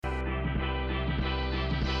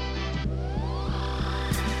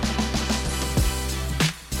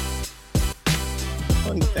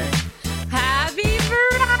anything. Happy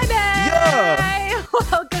Friday! Yeah!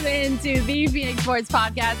 Welcome into the Phoenix Sports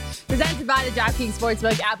Podcast, presented by the DraftKings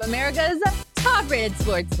Sportsbook app, America's top-rated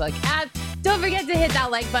sportsbook app. Don't forget to hit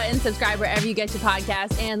that like button, subscribe wherever you get your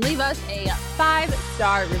podcast, and leave us a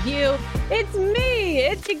 5-star review. It's me,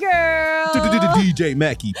 it's your girl, DJ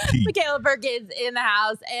Mackie P. Michaela Perkins in the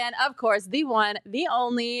house, and of course, the one, the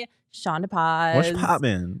only, Shonda Paz. What's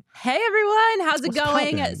poppin'? Hey everyone, how's it What's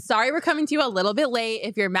going? poppin'? Sorry we're coming to you a little bit late.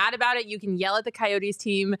 If you're mad about it, you can yell at the Coyotes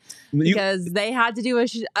team because they had to do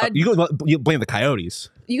You blame the Coyotes.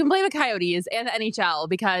 You can blame the Coyotes and the NHL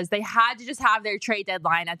because they had to just have their trade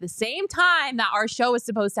deadline at the same time that our show was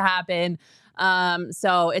supposed to happen.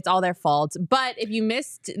 So it's all their fault. But if you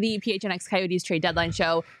missed the PHNX Coyotes trade deadline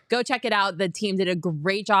show, go check it out. The team did a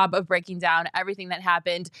great job of breaking down everything that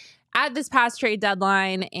happened at this past trade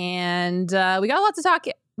deadline, and we got a lot to talk.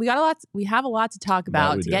 We have a lot to talk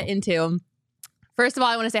about get into. First of all,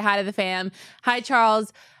 I want to say hi to the fam. Hi,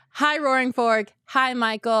 Charles. Hi, Roaring Fork. Hi,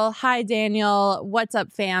 Michael. Hi, Daniel. What's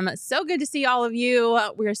up, fam? So good to see all of you.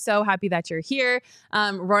 We're so happy that you're here.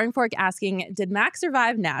 Roaring Fork asking, did Max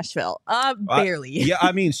survive Nashville? Barely. Yeah,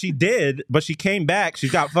 I mean, she did, but she came back.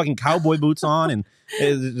 She's got fucking cowboy boots on, and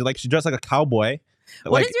like she dressed like a cowboy.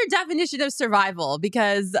 What is your definition of survival?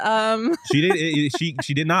 Because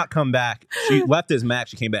she did not come back. She left as Mac.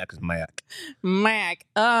 She came back as Mac.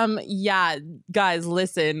 Yeah, guys,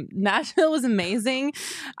 listen. Nashville was amazing.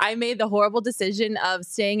 I made the horrible decision of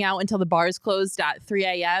staying out until the bars closed at 3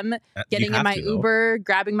 a.m., getting in my Uber,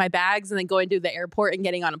 grabbing my bags, and then going to the airport and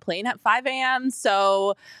getting on a plane at 5 a.m.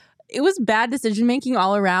 So it was bad decision making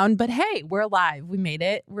all around. But hey, we're alive. We made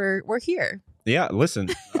it. We're here. Yeah, listen,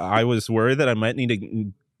 I was worried that I might need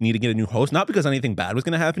to get a new host, not because anything bad was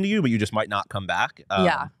going to happen to you, but you just might not come back.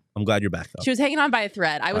 Yeah. I'm glad you're back, though. She was hanging on by a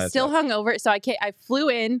thread. I was still hungover, so I flew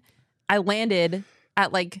in. I landed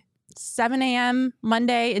at like 7 a.m.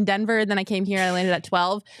 Monday in Denver, and then I came here. I landed at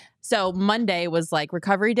 12. So Monday was like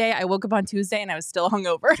recovery day. I woke up on Tuesday, and I was still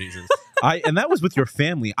hungover. Jesus. And that was with your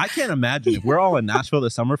family. I can't imagine if we're all in Nashville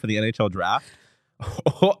this summer for the NHL draft.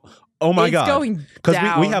 Oh my God. Because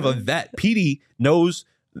we have a vet. Petey knows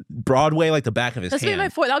Broadway like the back of his hand.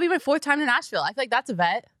 That'll be my fourth time to Nashville. I feel like that's a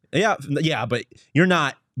vet. Yeah, but you're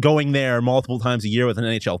not going there multiple times a year with an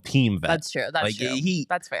NHL team vet. That's true. That's true.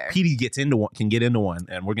 That's fair. Petey can get into one,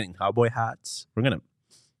 and we're getting cowboy hats. I'm gonna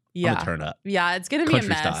turn up. Yeah, it's gonna be a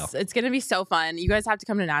mess. Style. It's gonna be so fun. You guys have to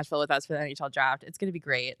come to Nashville with us for the NHL draft. It's gonna be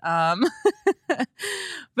great.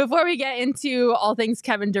 Before we get into all things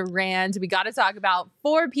Kevin Durant, we got to talk about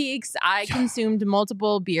Four Peaks. I consumed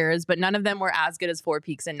multiple beers, but none of them were as good as Four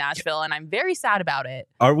Peaks in Nashville, and I'm very sad about it.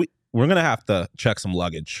 We're gonna have to check some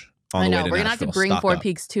luggage. On the way to we're gonna have to bring Four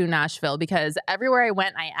Peaks to Nashville because everywhere I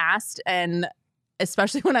went, I asked, and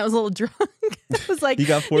especially when I was a little drunk, I was like, you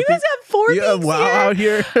guys have Four Peaks have Wow out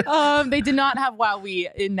here? They did not have Wowee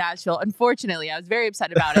in Nashville. Unfortunately, I was very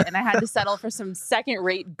upset about it, and I had to settle for some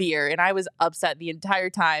second-rate beer, and I was upset the entire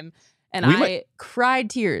time, and I cried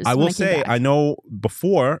tears. I will say, I know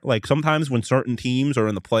before, like sometimes when certain teams are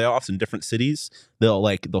in the playoffs in different cities,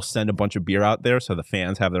 they'll send a bunch of beer out there so the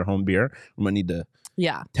fans have their home beer. We might need to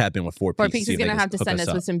tap in with Four Peaks. Four Peaks is going to have to send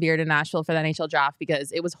us with some beer to Nashville for the NHL draft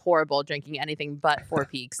because it was horrible drinking anything but Four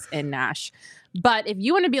Peaks in Nash. But if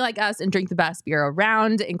you want to be like us and drink the best beer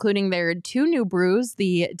around, including their two new brews,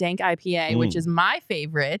 the Dank IPA, which is my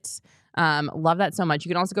favorite. Love that so much. You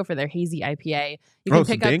can also go for their hazy IPA. So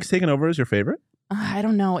Dank's taken over as your favorite? I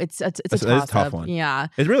don't know. It's a tough one. Yeah.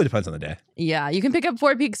 It really depends on the day. Yeah. You can pick up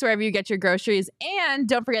Four Peaks wherever you get your groceries. And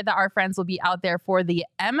don't forget that our friends will be out there for the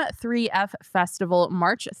M3F Festival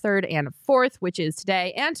March 3rd and 4th, which is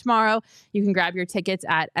today and tomorrow. You can grab your tickets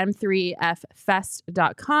at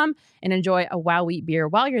m3ffest.com and enjoy a Wow Wheat beer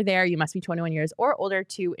while you're there. You must be 21 years or older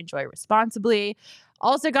to enjoy responsibly.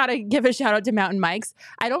 Also got to give a shout out to Mountain Mike's.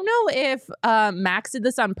 I don't know if Max did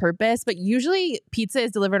this on purpose, but usually pizza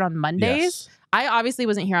is delivered on Mondays. Yes. I obviously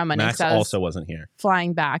wasn't here on Monday. Max also wasn't here.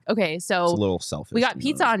 Flying back. Okay, so it's a little selfish. We got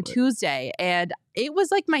pizza on Tuesday, and it was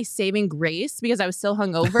like my saving grace because I was still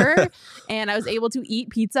hungover, and I was able to eat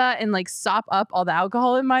pizza and like sop up all the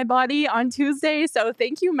alcohol in my body on Tuesday. So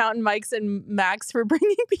thank you, Mountain Mike's and Max, for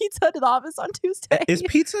bringing pizza to the office on Tuesday. Is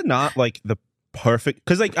pizza not like the perfect,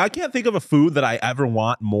 because like I can't think of a food that I ever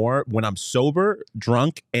want more when I'm sober,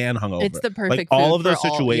 drunk, and hungover. It's the perfect like all food of those for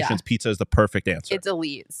situations. Pizza is the perfect answer. It's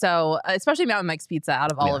elite. So especially Mountain Mike's Pizza out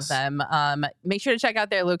of all of them. Make sure to check out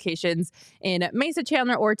their locations in Mesa,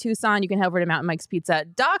 Chandler, or Tucson. You can head over to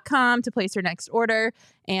mountainmikespizza.com to place your next order.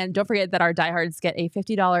 And don't forget that our diehards get a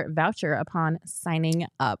 $50 voucher upon signing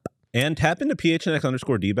up. And tap into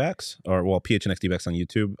PHNX_DBacks, or PHNX DBacks on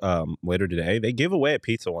YouTube later today. They give away a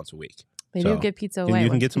pizza once a week. They do give pizza away. You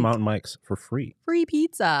can get some mountain mics for free. Free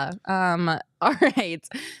pizza. All right.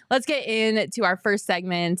 Let's get into our first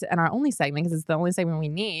segment and our only segment, because it's the only segment we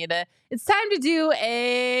need. It's time to do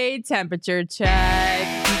a temperature check.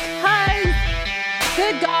 Because,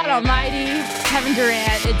 good God almighty, Kevin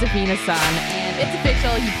Durant is a Phoenix Sun. And it's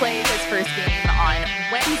official. He played his first game on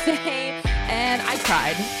Wednesday. And I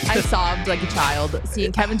cried. I sobbed like a child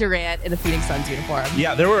seeing Kevin Durant in a Phoenix Suns uniform.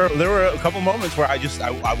 Yeah, there were a couple moments where I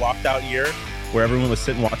walked out here where everyone was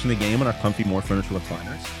sitting watching the game on our comfy, more furniture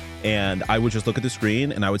recliners, and I would just look at the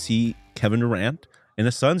screen and I would see Kevin Durant in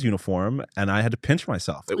a Suns uniform, and I had to pinch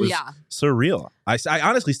myself. It was surreal. I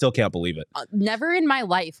honestly still can't believe it. Never in my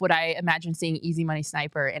life would I imagine seeing Easy Money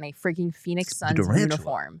Sniper in a freaking Phoenix Suns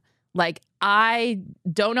uniform. Like, I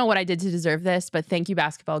don't know what I did to deserve this, but thank you,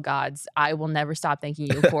 basketball gods. I will never stop thanking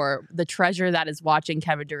you for the treasure that is watching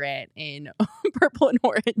Kevin Durant in purple and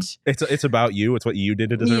orange. It's about you. It's what you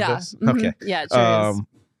did to deserve this. Mm-hmm. Okay. Yeah, it sure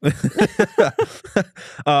is.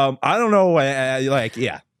 I don't know.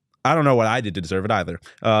 I don't know what I did to deserve it either.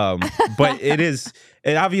 But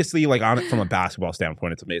it obviously, like, on it from a basketball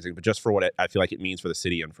standpoint, it's amazing. But just for what I feel like it means for the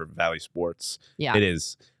city and for Valley sports, it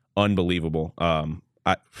is unbelievable.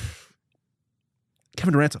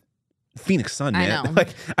 Kevin Durant's a Phoenix Sun, man.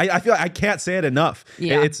 I feel like I can't say it enough.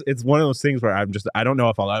 Yeah. It's one of those things where I don't know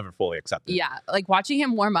if I'll ever fully accept it. Yeah, like watching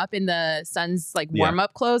him warm up in the Suns warm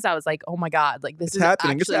up clothes, I was like, oh my God, like this is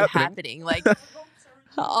actually happening. Like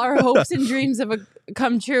our hopes and dreams have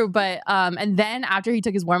come true. But and then after he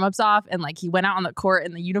took his warm-ups off and like he went out on the court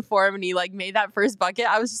in the uniform and he like made that first bucket,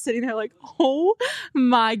 I was just sitting there like, oh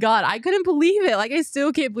my God, I couldn't believe it. Like, I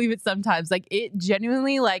still can't believe it sometimes. Like, it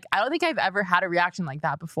genuinely, like, I don't think I've ever had a reaction like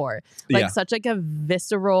that before. Like such like a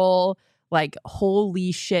visceral, like,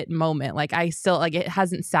 holy shit moment. Like, I still, like, it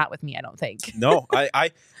hasn't sat with me, I don't think. No,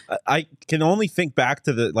 I can only think back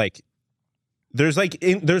to the, like,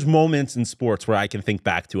 there's moments in sports where I can think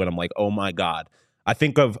back to it. I'm like, oh my God.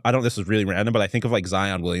 This is really random, but I think of like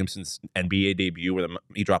Zion Williamson's NBA debut where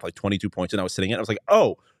he dropped like 22 points and I was sitting in. I was like,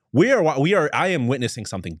 oh, I am witnessing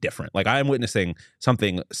something different. Like, I am witnessing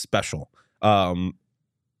something special. And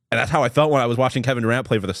that's how I felt when I was watching Kevin Durant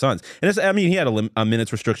play for the Suns. And he had a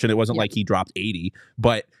minutes restriction. It wasn't like he dropped 80,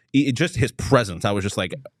 but just his presence, I was just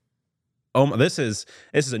like, oh, this is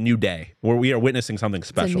a new day where we are witnessing something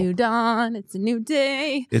special. It's a new dawn. It's a new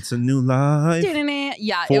day. It's a new life.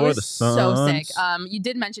 Yeah, it was so sick. You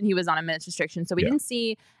did mention he was on a minutes restriction, so we didn't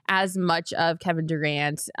see as much of Kevin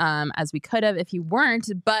Durant as we could have if he weren't.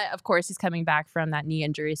 But of course, he's coming back from that knee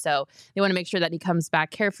injury, so they want to make sure that he comes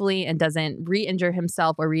back carefully and doesn't re-injure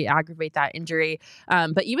himself or re-aggravate that injury.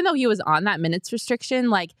 But even though he was on that minutes restriction,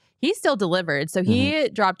 like, he still delivered. So he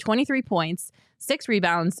dropped 23 points. 6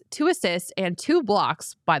 rebounds, 2 assists, and 2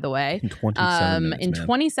 blocks, by the way. In 27 minutes, in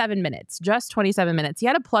 27 minutes. Just 27 minutes. He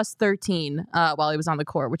had a plus 13 while he was on the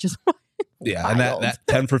court, which is wild. And that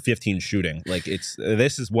 10 for 15 shooting. Like,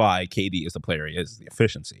 this is why KD is the player he is, the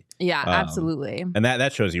efficiency. Yeah, absolutely. And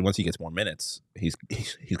that shows you once he gets more minutes, he's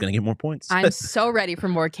going to get more points. I'm so ready for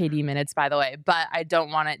more KD minutes, by the way, but I don't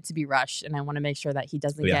want it to be rushed, and I want to make sure that he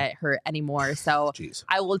doesn't get hurt anymore. So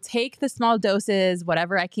I will take the small doses,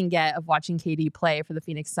 whatever I can get, of watching KD play for the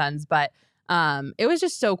Phoenix Suns. But it was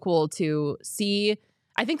just so cool to see.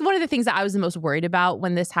 I think one of the things that I was the most worried about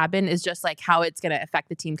when this happened is just like how it's going to affect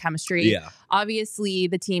the team chemistry. Yeah. Obviously,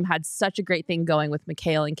 the team had such a great thing going with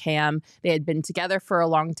Mikal and Cam. They had been together for a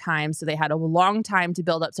long time, so they had a long time to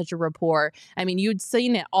build up such a rapport. I mean, you'd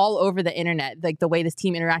seen it all over the internet, like the way this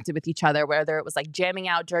team interacted with each other, whether it was like jamming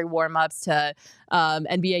out during warmups to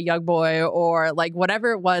NBA Youngboy or like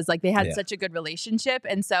whatever it was. Like, they had such a good relationship.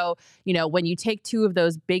 And so, you know, when you take 2 of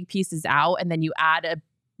those big pieces out and then you add a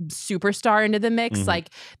superstar into the mix, like,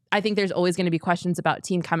 I think there's always going to be questions about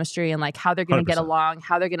team chemistry and like how they're going to get along,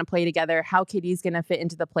 how they're going to play together, how KD's going to fit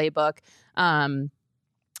into the playbook. And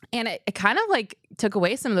it kind of like took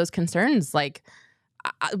away some of those concerns. Like,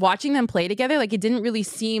 watching them play together, like, it didn't really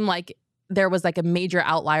seem like there was like a major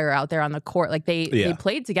outlier out there on the court. Like, they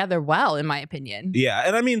played together well, in my opinion. Yeah.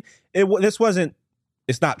 And I mean,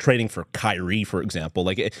 it's not trading for Kyrie, for example.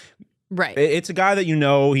 Like, right. It's a guy that, you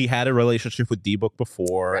know, he had a relationship with D-Book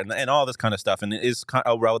before and all this kind of stuff. And it is kind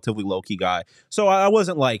of a relatively low-key guy. So I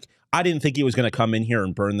wasn't like, I didn't think he was going to come in here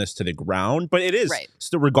and burn this to the ground. But it is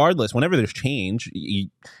still, regardless, whenever there's change,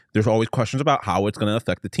 there's always questions about how it's going to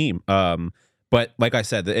affect the team. But like I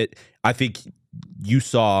said, I think you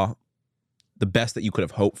saw the best that you could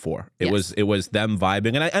have hoped for. It was them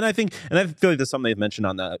vibing, and I feel like there's something they've mentioned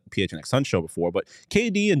on the PHNX Sun show before. But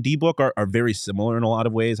KD and D-Book are very similar in a lot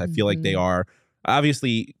of ways. I feel like they are.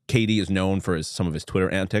 Obviously, KD is known for some of his Twitter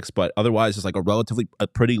antics, but otherwise is like a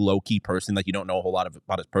pretty low-key person. Like, you don't know a whole lot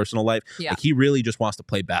about his personal life. Yeah. Like, he really just wants to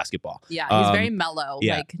play basketball. Yeah, he's very mellow,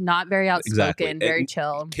 like not very outspoken, very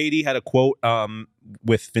chill. KD had a quote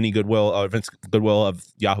with Vince Goodwill of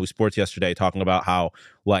Yahoo Sports yesterday talking about how,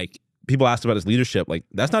 like, people asked about his leadership. Like,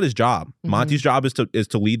 that's not his job. Monty's job is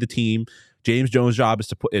to lead the team. James Jones' job is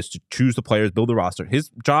to choose the players, build the roster. His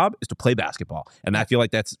job is to play basketball, and I feel like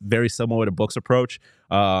that's very similar to Book's approach.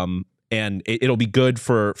 And it'll be good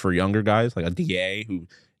for younger guys like a DA who,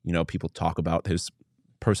 you know, people talk about his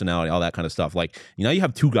personality, all that kind of stuff. Like, you know, you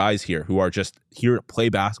have two guys here who are just here to play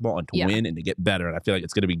basketball and to win and to get better. And I feel like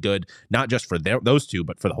it's going to be good not just for those two,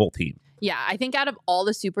 but for the whole team. Yeah, I think out of all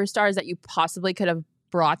the superstars that you possibly could have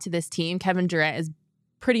brought to this team, Kevin Durant is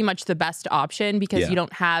pretty much the best option because you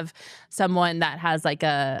don't have someone that has like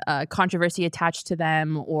a controversy attached to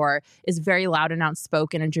them or is very loud and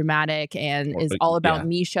outspoken and dramatic and is all about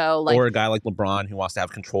me show. Like, or a guy like LeBron who wants to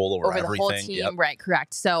have control over everything. The whole team. Right,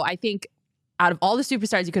 correct. So I think out of all the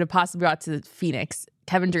superstars you could have possibly brought to Phoenix,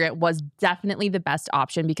 Kevin Durant was definitely the best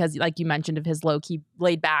option because, like you mentioned, of his low-key,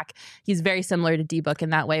 laid-back, he's very similar to D-Book in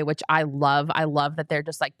that way, which I love. I love that they're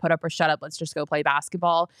just like, put up or shut up, let's just go play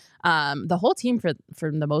basketball. The whole team, for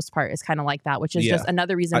the most part, is kind of like that, which is just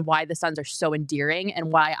another reason why the Suns are so endearing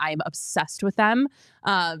and why I'm obsessed with them,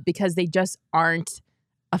 because they just aren't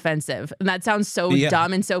offensive. And that sounds so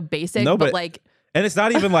dumb and so basic, but like... And it's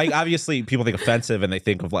not even like, obviously people think offensive and they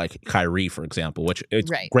think of like Kyrie, for example, which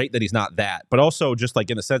it's great that he's not that, but also just like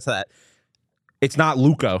in the sense that it's not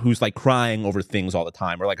Luka who's like crying over things all the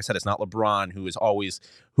time. Or like I said, it's not LeBron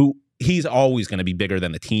he's always going to be bigger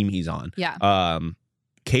than the team he's on. Yeah.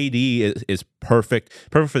 KD is perfect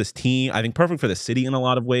for this team. I think perfect for the city in a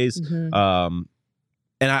lot of ways.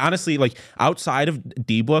 And I honestly, like, outside of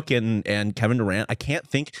D-Book and Kevin Durant, I can't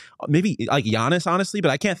think, maybe like Giannis, honestly,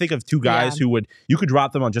 but I can't think of two guys who you could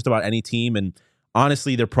drop them on just about any team. And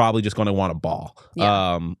honestly, they're probably just going to want a ball.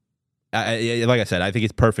 Yeah. Like I said, I think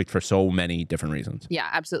it's perfect for so many different reasons. Yeah,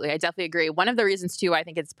 absolutely. I definitely agree. One of the reasons, too, I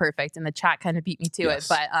think it's perfect, and the chat kind of beat me to it,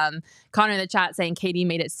 but Connor in the chat saying KD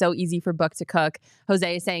made it so easy for Book to cook.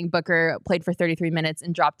 Jose is saying Booker played for 33 minutes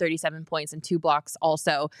and dropped 37 points and 2 blocks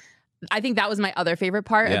also. I think that was my other favorite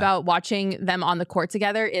part about watching them on the court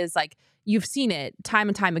together is like, you've seen it time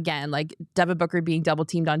and time again, like Devin Booker being double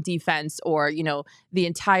teamed on defense, or, you know, the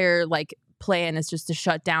entire like plan is just to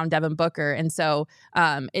shut down Devin Booker. And so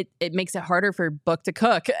it makes it harder for Book to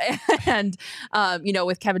cook. And, you know,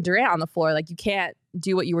 with Kevin Durant on the floor, like, you can't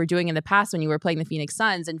do what you were doing in the past when you were playing the Phoenix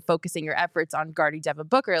Suns and focusing your efforts on guarding Devin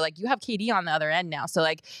Booker. Like, you have KD on the other end now. So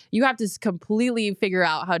like, you have to completely figure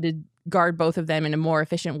out how to guard both of them in a more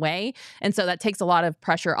efficient way. And so that takes a lot of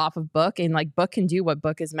pressure off of Book, and like, Book can do what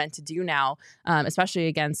Book is meant to do now, especially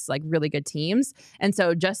against like really good teams. And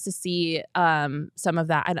so just to see some of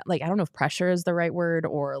that, I don't know if pressure is the right word,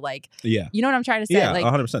 or like, you know what I'm trying to say? Yeah, like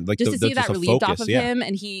 100%. Like, just to see that relieved off of him,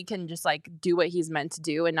 and he can just like do what he's meant to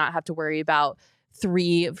do and not have to worry about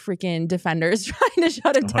 3 freaking defenders trying to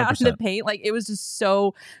shut it down in the paint. Like, it was just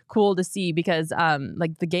so cool to see, because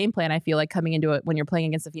like the game plan, I feel like, coming into it when you're playing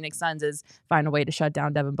against the Phoenix Suns is find a way to shut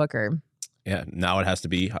down Devin Booker. Yeah, now it has to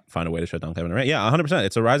be find a way to shut down Kevin Durant. Yeah, 100%.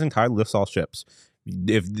 It's a rising tide lifts all ships.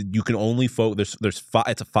 If you can only focus, it's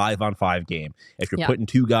a 5-on-5 game. If you're putting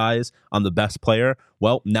 2 guys on the best player,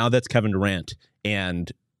 well, now that's Kevin Durant,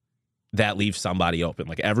 and that leaves somebody open.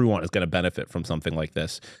 Like, everyone is going to benefit from something like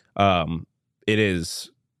this. It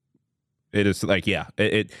is like,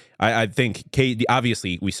 I think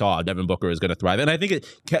obviously we saw Devin Booker is going to thrive. And I think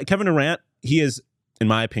Kevin Durant, he is, in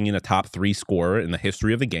my opinion, a top 3 scorer in the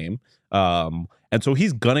history of the game. And so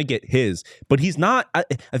he's going to get his, but he's not,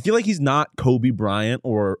 I feel like he's not Kobe Bryant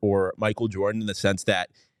or Michael Jordan in the sense that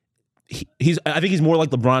I think he's more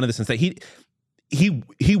like LeBron in the sense that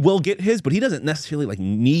he will get his, but he doesn't necessarily like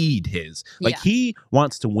need his. Like, he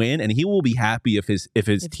wants to win, and he will be happy if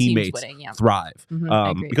his teammates thrive.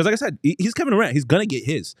 Because like I said, he's Kevin Durant. He's gonna get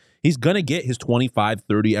his. He's gonna get his 25,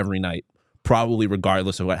 30 every night, probably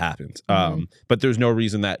regardless of what happens. But there's no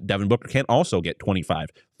reason that Devin Booker can't also get 25,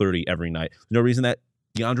 30 every night. There's no reason that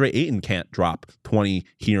DeAndre Ayton can't drop 20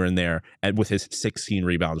 here and there and with his 16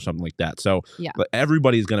 rebounds or something like that. So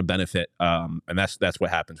everybody's going to benefit, and that's what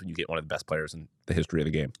happens when you get one of the best players in the history of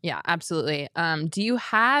the game. Yeah, absolutely. Do you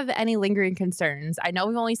have any lingering concerns? I know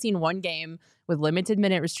we've only seen one game with limited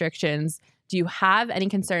minute restrictions. Do you have any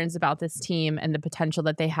concerns about this team and the potential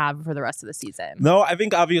that they have for the rest of the season? No, I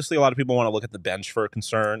think obviously a lot of people want to look at the bench for a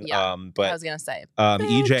concern. Yeah, but I was going to say.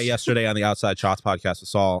 EJ yesterday on the Outside Shots podcast with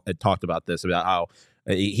Saul had talked about this, about how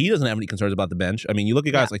he doesn't have any concerns about the bench. I mean, you look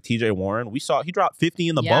at guys like TJ Warren. We saw he dropped 50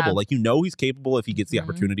 in the bubble. Like, he's capable if he gets the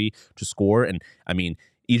opportunity to score. And I mean,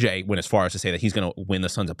 EJ went as far as to say that he's going to win the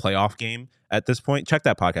Suns a playoff game at this point. Check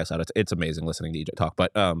that podcast out. It's amazing listening to EJ talk.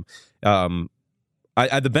 But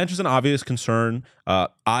the bench is an obvious concern.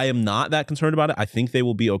 I am not that concerned about it. I think they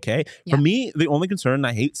will be okay. For me, the only concern, and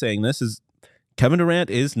I hate saying this, is Kevin Durant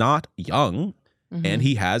is not young. And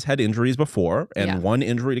he has had injuries before, and one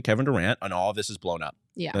injury to Kevin Durant, and all of this is blown up.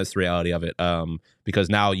 Yeah, that's the reality of it. Because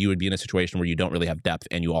now you would be in a situation where you don't really have depth,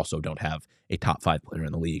 and you also don't have a top 5 player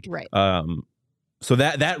in the league. Right. So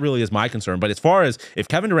that really is my concern. But as far as if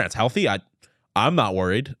Kevin Durant's healthy, I'm not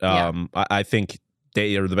worried. I think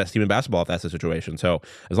they are the best team in basketball if that's the situation. So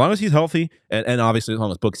as long as he's healthy, and obviously as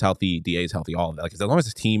long as Book's healthy, DA's healthy, all of that. Like, as long as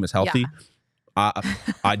his team is healthy,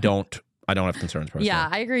 I don't have concerns personally. Yeah,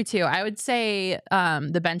 I agree too. I would say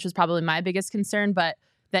the bench was probably my biggest concern, but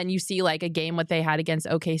then you see like a game what they had against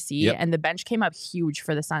OKC, and the bench came up huge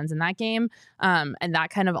for the Suns in that game, and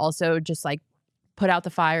that kind of also just like put out the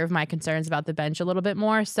fire of my concerns about the bench a little bit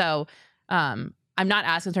more. So I'm not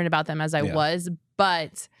as concerned about them as I was,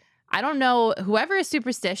 but I don't know, whoever is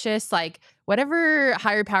superstitious, like whatever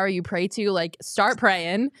higher power you pray to, like start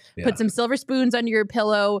praying, put some silver spoons under your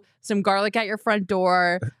pillow, some garlic at your front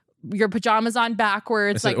door, your pajamas on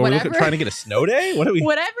backwards, like whatever. Are we trying to get a snow day?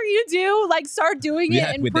 Whatever you do, like start doing it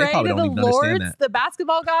and pray to the lords, the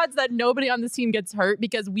basketball gods, that nobody on this team gets hurt,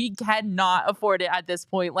 because we cannot afford it at this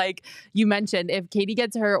point. Like you mentioned, if Katie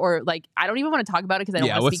gets hurt, or like, I don't even want to talk about it because I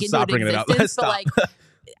don't want to speak into it existence, but like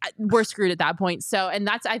we're screwed at that point. So, and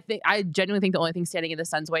that's, I genuinely think the only thing standing in the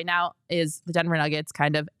Suns' way now is the Denver Nuggets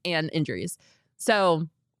kind of, and injuries. So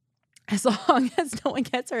as long as no one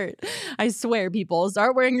gets hurt, I swear, people,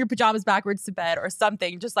 start wearing your pajamas backwards to bed or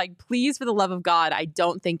something. Just like, please, for the love of God, I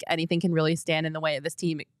don't think anything can really stand in the way of this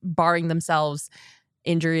team, barring themselves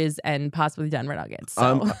injuries and possibly Denver Nuggets.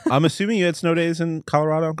 So. I'm assuming you had snow days in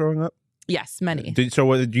Colorado growing up? Yes, many.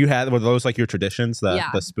 Were those like your traditions?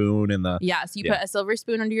 The spoon and the... Yeah, so you put a silver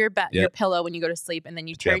spoon under your pillow when you go to sleep, and then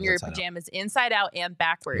you turn your pajamas inside out and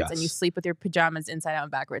backwards, and you sleep with your pajamas inside out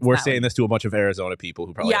and backwards. We're saying this to a bunch of Arizona people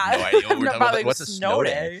who probably have no idea what we're talking about. What's a snow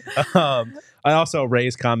day? I also,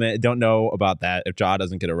 Ray's comment, don't know about that. If Ja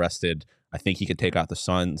doesn't get arrested, I think he could take out the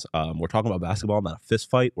Suns. We're talking about basketball, not a fist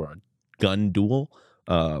fight or a gun duel.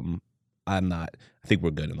 I think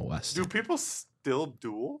we're good in the West. Do people still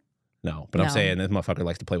duel? No, but I'm saying this motherfucker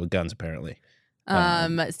likes to play with guns, apparently.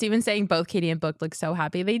 Steven's saying both Katie and Book look so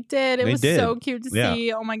happy. They did. It was so cute to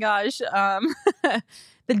see. Oh my gosh.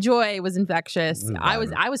 The joy was infectious.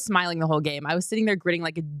 I was smiling the whole game. I was sitting there gritting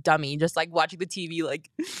like a dummy, just like watching the TV, like,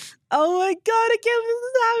 oh my God, I can't believe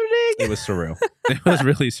this is happening. It was surreal. It was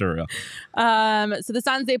really surreal. So the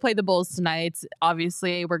Suns, they play the Bulls tonight.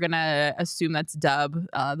 Obviously, we're going to assume that's dub.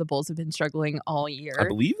 The Bulls have been struggling all year. I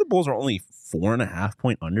believe the Bulls are only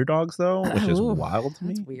 4.5-point underdogs, though, which is wild to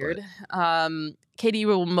me. That's weird. KD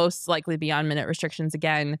will most likely be on minute restrictions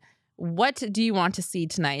again. What do you want to see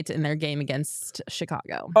tonight in their game against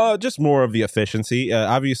Chicago? Just more of the efficiency.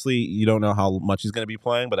 Obviously, you don't know how much he's going to be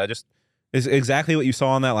playing, but it's exactly what you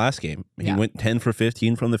saw in that last game. He went 10 for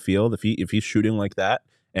 15 from the field. If he's shooting like that,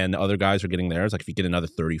 and the other guys are getting theirs, like if you get another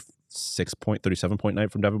 37-point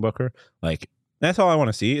night from Devin Booker, like that's all I want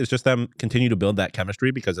to see is just them continue to build that chemistry,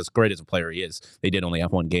 because as great as a player he is, they did only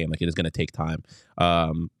have one game. Like, it is going to take time.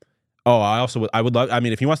 I would love. I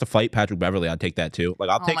mean, if he wants to fight Patrick Beverley, I'd take that too. Like,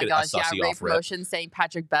 I'll take it. Yeah, Ray Promotion saying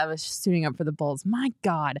Patrick Bev is suiting up for the Bulls. My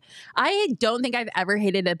God, I don't think I've ever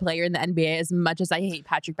hated a player in the NBA as much as I hate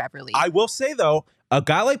Patrick Beverley. I will say though, a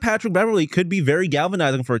guy like Patrick Beverley could be very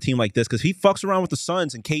galvanizing for a team like this, because he fucks around with the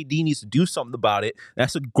Suns, and KD needs to do something about it.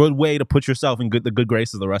 That's a good way to put yourself in the good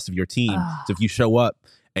graces of the rest of your team. So if you show up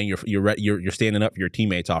and you're standing up for your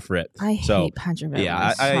teammates off rip. I hate Patrick Beverley.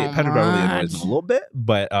 Yeah, Patrick Beverley annoys me a little bit,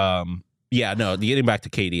 but getting back to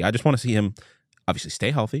KD, I just want to see him obviously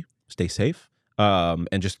stay healthy, stay safe,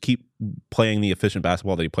 and just keep playing the efficient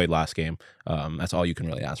basketball that he played last game. That's all you can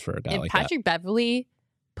really ask for a guy like that. If Patrick Beverley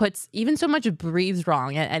puts even so much breathes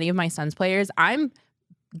wrong at any of my Suns players, I'm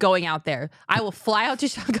going out there. I will fly out to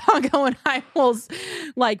Chicago, and I will,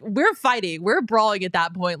 like, we're fighting. We're brawling at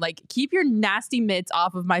that point. Like, keep your nasty mitts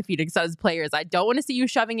off of my Phoenix Suns players. I don't want to see you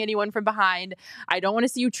shoving anyone from behind. I don't want to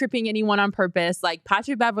see you tripping anyone on purpose. Like,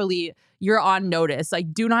 Patrick Beverley, you're on notice.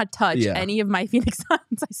 Like, do not touch any of my Phoenix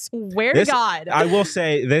Suns. I swear to God. I will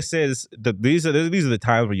say these are the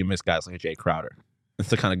times where you miss guys like Jay Crowder. It's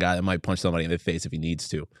the kind of guy that might punch somebody in the face if he needs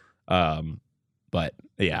to. But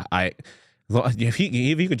yeah, if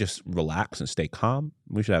he could just relax and stay calm,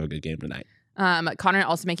 we should have a good game tonight. Connor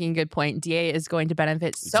also making a good point. DA is going to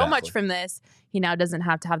benefit so much from this. He now doesn't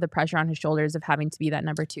have to have the pressure on his shoulders of having to be that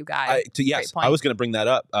number 2 guy. Yes, I was going to bring that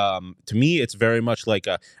up. To me, it's very much like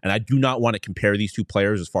and I do not want to compare these two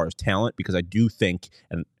players as far as talent, because I do think,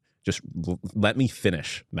 and just let me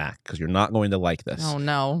finish, Mac, because you're not going to like this. Oh,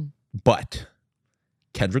 no. But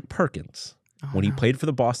Kendrick Perkins, when he played for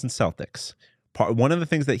the Boston Celtics, one of the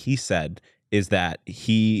things that he said is that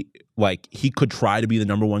he could try to be the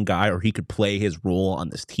number 1 guy, or he could play his role on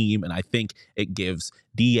this team. And I think it gives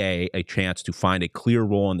DA a chance to find a clear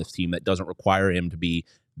role on this team that doesn't require him to be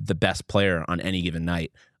the best player on any given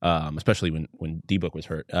night, especially when D-Book was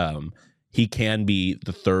hurt. He can be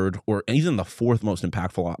the 3rd or even the 4th most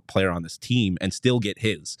impactful player on this team and still get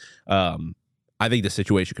his. I think the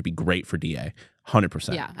situation could be great for DA.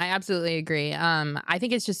 100%. Yeah, I absolutely agree. I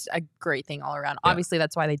think it's just a great thing all around. Yeah. Obviously,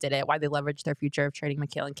 that's why they did it, why they leveraged their future of trading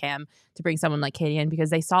Mikal and Cam to bring someone like KD in, because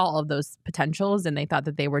they saw all of those potentials and they thought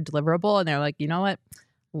that they were deliverable, and they're like, you know what?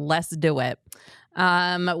 Let's do it.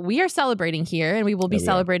 We are celebrating here, and we will be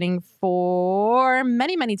celebrating for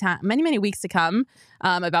many weeks to come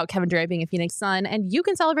about Kevin Durant being a Phoenix Sun. And you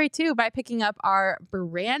can celebrate too by picking up our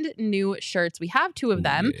brand new shirts. We have 2 of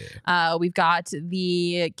them. Yeah. We've got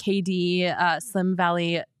the KD Slim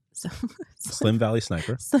Valley Slim Valley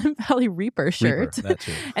Sniper. Slim Valley Reaper shirt. That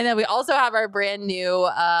too. And then we also have our brand new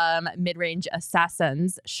Mid-Range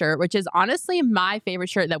Assassins shirt, which is honestly my favorite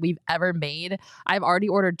shirt that we've ever made. I've already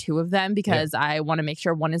ordered 2 of them because I want to make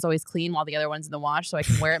sure one is always clean while the other one's in the wash, so I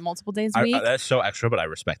can wear it multiple days a week. That's so extra, but I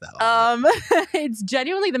respect that. It's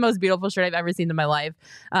genuinely the most beautiful shirt I've ever seen in my life.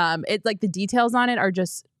 It's like the details on it are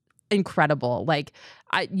just incredible. Like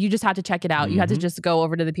you just have to check it out. You have to just go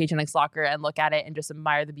over to the PHNX locker and look at it and just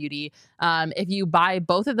admire the beauty. If you buy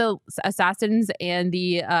both of the Assassins and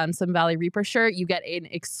the Slim Valley Reaper shirt, you get an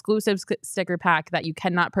exclusive sticker pack that you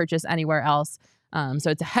cannot purchase anywhere else. So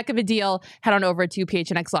it's a heck of a deal. Head on over to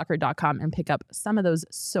phnxlocker.com and pick up some of those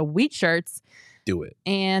sweet shirts. Do it.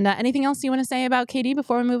 And anything else you want to say about KD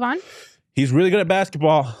before we move on? He's really good at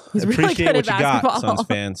basketball. He's really good at basketball. Suns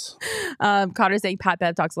fans. Connor saying Pat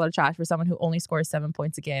Bev talks a lot of trash for someone who only scores 7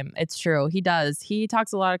 points a game. It's true. He does. He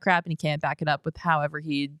talks a lot of crap and he can't back it up with however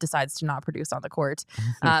he decides to not produce on the court.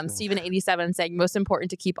 Steven87 saying most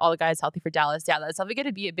important to keep all the guys healthy for Dallas. Yeah, that's probably going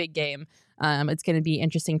to be a big game. It's going to be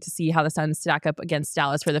interesting to see how the Suns stack up against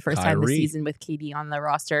Dallas for the first time this season with KD on the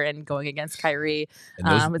roster and going against Kyrie.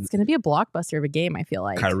 It's going to be a blockbuster of a game, I feel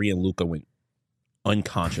like. Kyrie and Luka went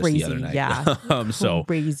unconscious the other night. Yeah. So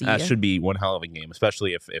crazy. That should be one hell of a game,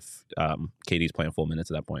 especially if KD's playing full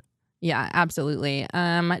minutes at that point. Yeah, absolutely.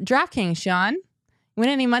 DraftKings, Sean, win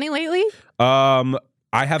any money lately? I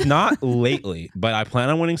have not lately, but I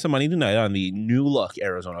plan on winning some money tonight on the new look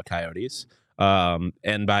Arizona Coyotes. And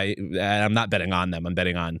I'm not betting on them. I'm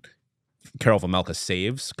betting on Carol Vejmelka's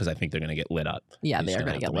saves because I think they're going to get lit up. Yeah, they are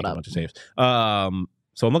going to get lit up. A bunch of saves.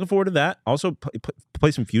 So I'm looking forward to that. Also,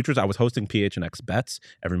 play some futures. I was hosting PHNX bets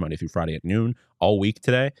every Monday through Friday at noon, all week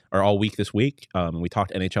this week. We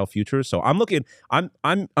talked NHL futures. So I'm looking. I'm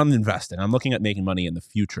investing. I'm looking at making money in the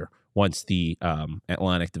future once the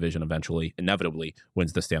Atlantic Division inevitably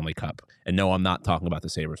wins the Stanley Cup. And no, I'm not talking about the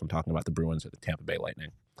Sabres. I'm talking about the Bruins or the Tampa Bay Lightning.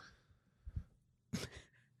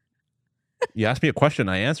 You asked me a question,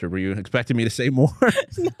 I answered. Were you expecting me to say more?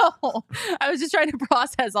 No. I was just trying to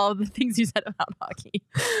process all of the things you said about hockey.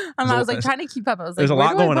 I was like trying to keep up. I was like, there's a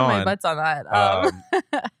lot going on. My bets on that.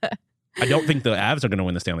 I don't think the Avs are going to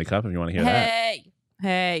win the Stanley Cup, if you want to hear that.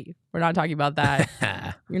 Hey, we're not talking about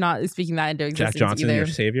that. You're not speaking that into existence. Jack Johnson, either. Your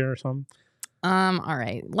savior or something? All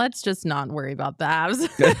right. Let's just not worry about the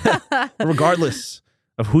Avs. Regardless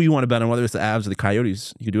of who you want to bet on, whether it's the Avs or the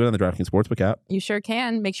Coyotes, you can do it on the DraftKings Sportsbook app. You sure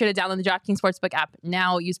can. Make sure to download the DraftKings Sportsbook app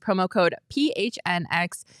now. Use promo code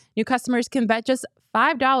PHNX. New customers can bet just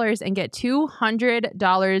 $5 and get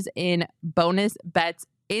 $200 in bonus bets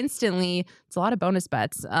instantly. It's a lot of bonus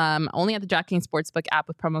bets. Only at the DraftKings Sportsbook app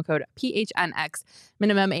with promo code PHNX.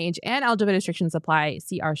 Minimum age and eligibility restrictions apply.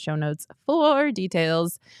 See our show notes for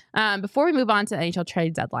details. Before we move on to the NHL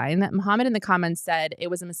trade deadline, Mohammed in the comments said it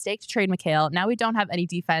was a mistake to trade Mikal. Now we don't have any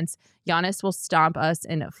defense. Giannis will stomp us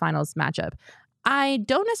in a finals matchup. I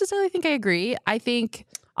don't necessarily think I agree. I think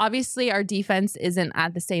obviously our defense isn't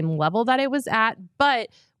at the same level that it was at, but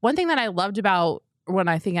one thing that I love about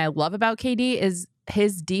KD is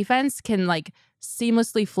his defense can like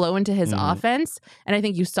seamlessly flow into his offense. And I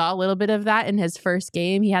think you saw a little bit of that in his first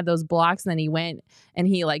game. He had those blocks and then he went and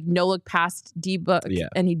he like no look past D-Book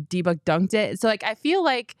and he D-Book dunked it. So like I feel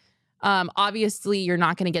like Obviously, you're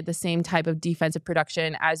not going to get the same type of defensive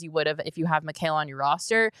production as you would have if you have Mikhail on your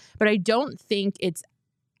roster, but I don't think it's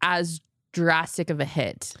as drastic of a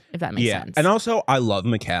hit, if that makes sense. And also, I love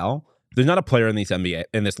Mikhail. There's not a player in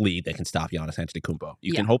this league that can stop Giannis Antetokounmpo.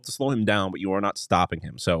 You can hope to slow him down, but you are not stopping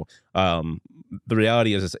him. So the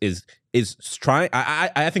reality is trying.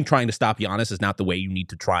 I think trying to stop Giannis is not the way you need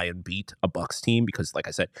to try and beat a Bucks team because, like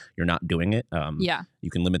I said, you're not doing it. You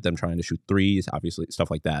can limit them trying to shoot threes, obviously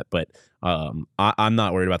stuff like that. But I'm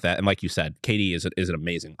not worried about that. And like you said, KD is an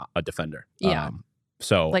amazing defender.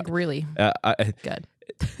 So like really good.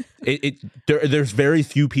 There's very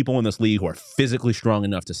few people in this league who are physically strong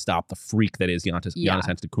enough to stop the freak that is Giannis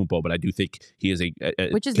Antetokounmpo, but I do think he is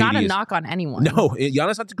which is not a knock on anyone. No,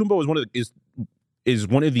 Giannis Antetokounmpo is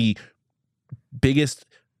one of the biggest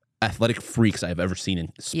athletic freaks I've ever seen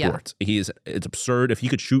in sports. It's absurd. If he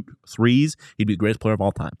could shoot threes, he'd be the greatest player of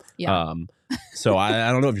all time. So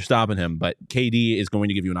I don't know if you're stopping him, but KD is going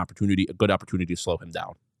to give you a good opportunity to slow him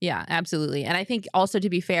down. Yeah, absolutely. And I think also, to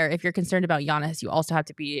be fair, if you're concerned about Giannis, you also have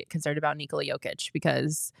to be concerned about Nikola Jokic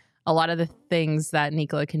because a lot of the things that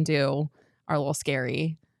Nikola can do are a little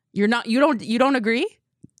scary. You don't agree?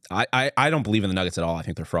 I don't believe in the Nuggets at all. I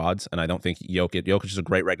think they're frauds, and I don't think Jokic is a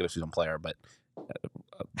great regular season player, but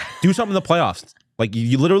do something in the playoffs. Like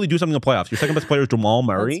you literally do something in the playoffs. Your second best player is Jamal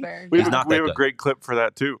Murray. We have a great clip for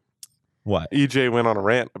that too. What? EJ went on a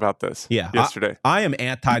rant about this yesterday. I am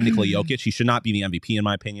anti-Nikola Jokic. He should not be the MVP in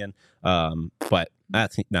my opinion. But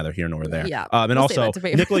that's neither here nor there. And also,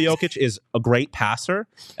 Nikola Jokic is a great passer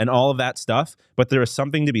and all of that stuff. But there is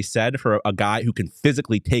something to be said for a guy who can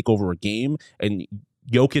physically take over a game. And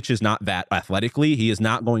Jokic is not that athletically. He is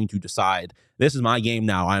not going to decide, this is my game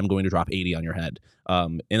now. I am going to drop 80 on your head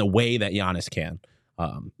in a way that Giannis can.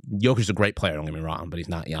 Jokic is a great player, don't get me wrong, but he's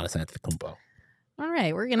not Giannis Antetokounmpo. All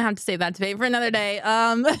right, we're going to have to save that debate for another day.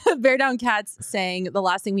 Bear Down Cats saying the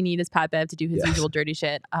last thing we need is Pat Bev to do his usual dirty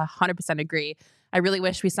shit. 100% agree. I really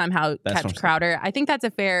wish we somehow catch Crowder. I think that's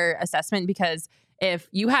a fair assessment because if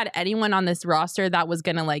you had anyone on this roster that was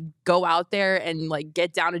going to like go out there and like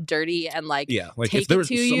get down and dirty and like take if there was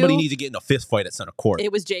somebody needs to get in a fist fight at center court,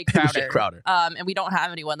 it was Jay Crowder. And we don't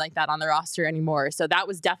have anyone like that on the roster anymore. So that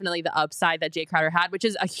was definitely the upside that Jay Crowder had, which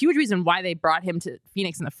is a huge reason why they brought him to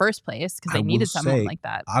Phoenix in the first place because they needed someone like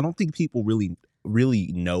that. I don't think people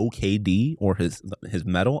really know KD or his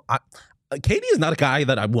mettle. KD is not a guy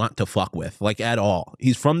that I want to fuck with, like at all.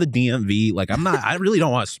 He's from the DMV. Like I really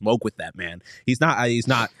don't want to smoke with that man. He's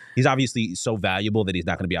obviously so valuable that he's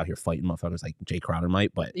not going to be out here fighting motherfuckers like Jay Crowder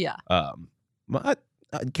might. But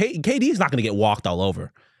KD is not going to get walked all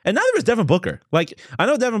over, and neither is Devin Booker. Like I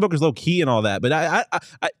know Devin Booker's low key and all that, but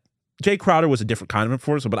Jay Crowder was a different kind of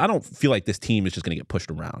enforcer. But I don't feel like this team is just going to get pushed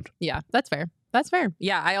around. Yeah, that's fair. That's fair.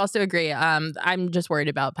 Yeah, I also agree. I'm just worried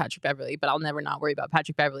about Patrick Beverley, but I'll never not worry about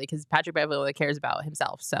Patrick Beverley because Patrick Beverley only cares about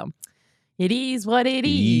himself. So it is what it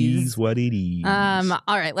is. All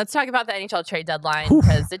right, let's talk about the NHL trade deadline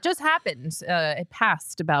because it just happened. It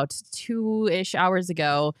passed about 2-ish hours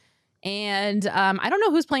ago. And I don't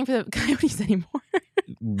know who's playing for the Coyotes anymore.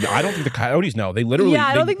 I don't think the Coyotes know. They literally...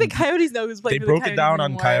 I don't think the Coyotes know who's playing for the Coyotes They broke it down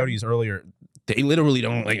anymore. on Coyotes earlier. They literally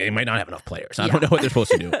don't, like, they might not have enough players. I don't know what they're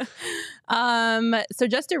supposed to do. So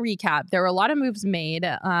just to recap, there were a lot of moves made.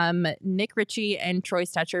 Nick Ritchie and Troy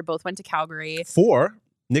Stetcher both went to Calgary. For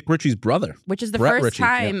Nick Ritchie's brother. Which is the first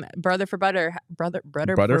time brother for brother has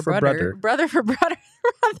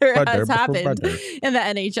happened in the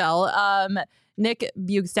NHL. Nick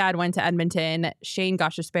Bjugstad went to Edmonton. Shane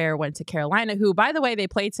Gostisbehere went to Carolina, who, by the way, they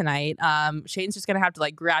played tonight. Shane's just going to have to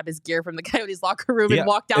like grab his gear from the Coyotes locker room and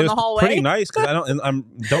walk down the hallway. Pretty nice because don't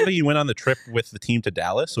think he went on the trip with the team to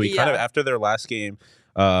Dallas. So he kind of, after their last game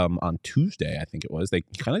on Tuesday, I think it was, they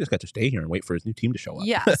kind of just got to stay here and wait for his new team to show up.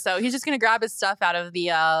 Yeah, so he's just going to grab his stuff out of the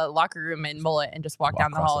locker room and mullet and just walk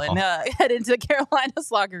down the hall and head into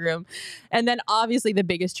Carolina's locker room. And then obviously the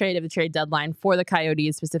biggest trade of the trade deadline for the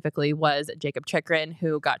Coyotes specifically was Jakob Chychrun,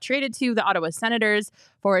 who got traded to the Ottawa Senators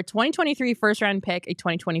for a 2023 first-round pick, a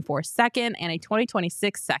 2024 second, and a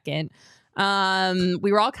 2026 second.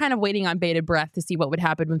 We were all kind of waiting on bated breath to see what would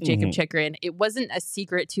happen with Jakob Chychrun. It wasn't a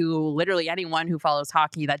secret to literally anyone who follows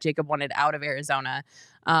hockey that Jacob wanted out of Arizona.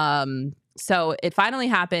 So it finally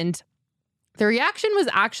happened. The reaction was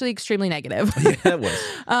actually extremely negative. Yeah, it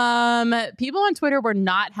was. People on Twitter were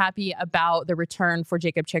not happy about the return for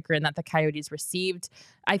Jakob Chychrun that the Coyotes received.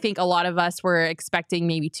 I think a lot of us were expecting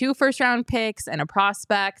maybe 2 first-round picks and a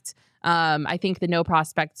prospect. I think the no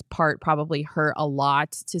prospects part probably hurt a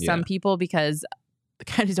lot to some people because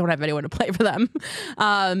the Coyotes don't have anyone to play for them.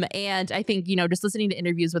 And I think, just listening to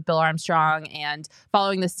interviews with Bill Armstrong and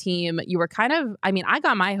following this team, you were I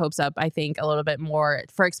got my hopes up, I think, a little bit more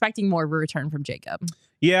for expecting more return from Jakob.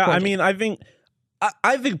 Yeah,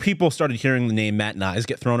 I think people started hearing the name Matt Nyes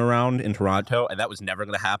get thrown around in Toronto, and that was never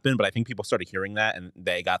going to happen. But I think people started hearing that, and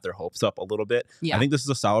they got their hopes up a little bit. Yeah. I think this is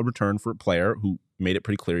a solid return for a player who made it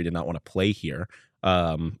pretty clear he did not want to play here.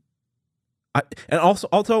 And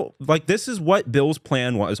also, like, this is what Bill's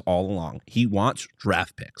plan was all along. He wants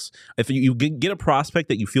draft picks. If you get a prospect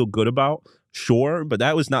that you feel good about, sure, but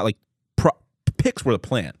that was not like picks were the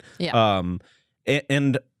plan. Yeah.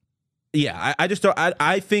 Yeah, I just don't.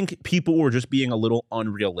 I think people were just being a little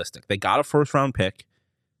unrealistic. They got a first round pick,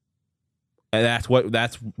 and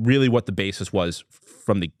that's really what the basis was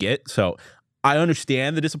from the get. So I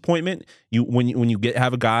understand the disappointment. When you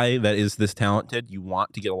have a guy that is this talented, you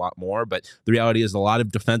want to get a lot more. But the reality is, a lot of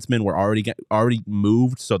defensemen were already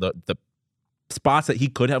moved, so the spots that he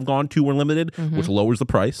could have gone to were limited, which lowers the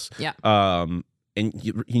price. Yeah. And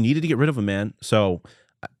you needed to get rid of him, man. So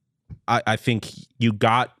I think you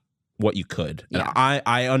got what you could. Yeah.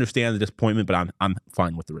 I understand the disappointment, but I'm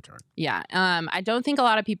fine with the return. Yeah. I don't think a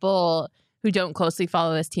lot of people who don't closely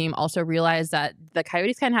follow this team also realize that the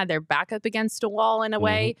Coyotes kind of had their back up against a wall in a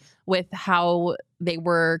way with how they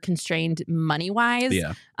were constrained money-wise.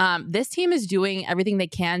 Yeah. This team is doing everything they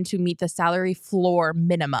can to meet the salary floor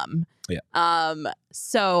minimum. Yeah.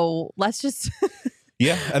 So let's just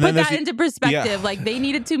and put that into perspective. Yeah. Like, they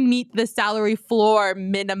needed to meet the salary floor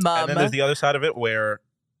minimum. And then there's the other side of it where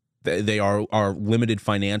they are limited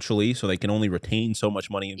financially, so they can only retain so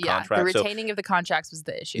much money in contracts. The retaining of the contracts was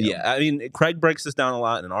the issue. Yeah, I mean, Craig breaks this down a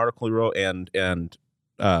lot in an article he wrote, and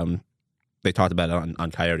they talked about it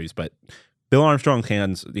on Coyotes. But Bill Armstrong's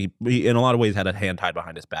hands, he in a lot of ways had a hand tied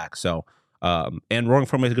behind his back. So, and Roaring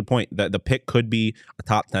Form makes a good point that the pick could be a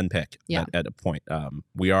top 10 pick at a point.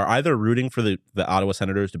 We are either rooting for the Ottawa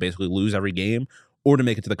Senators to basically lose every game or to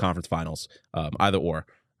make it to the conference finals, either or.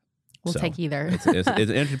 We'll take either. It's an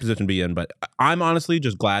interesting position to be in, but I'm honestly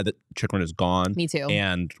just glad that Chychrun is gone. Me too.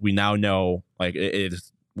 And we now know, like,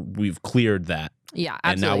 we've cleared that. Yeah, absolutely.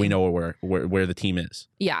 And now we know where the team is.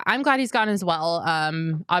 Yeah, I'm glad he's gone as well.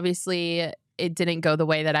 Obviously, it didn't go the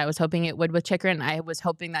way that I was hoping it would with Chychrun. I was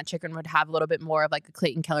hoping that Chychrun would have a little bit more of like a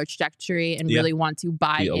Clayton Keller trajectory and really want to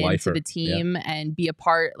buy into the team and be a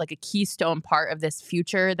part, like a keystone part of this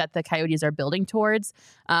future that the Coyotes are building towards.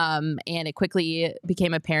 And it quickly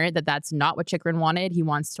became apparent that that's not what Chychrun wanted. He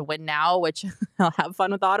wants to win now, which I'll have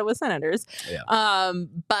fun with the Ottawa Senators. Yeah.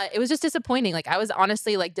 But it was just disappointing. Like, I was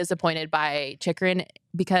honestly like disappointed by Chychrun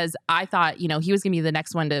because I thought, he was going to be the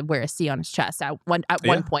next one to wear a C on his chest at one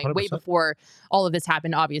point, 100%. Way before all of this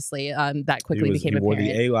happened, obviously, that quickly became apparent. He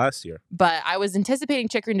wore the A last year. But I was anticipating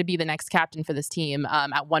Chychrun to be the next captain for this team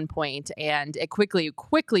at one point, and it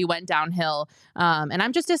quickly went downhill. And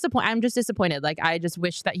I'm just disappointed. Like, I just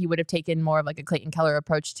wish that he would have taken more of like a Clayton Keller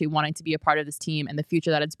approach to wanting to be a part of this team and the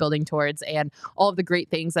future that it's building towards and all of the great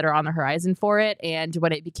things that are on the horizon for it. And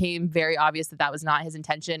when it became very obvious that that was not his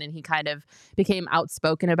intention and he kind of became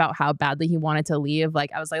outspoken about how badly he wanted to leave,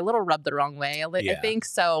 like, I was like a little rubbed the wrong way, I think.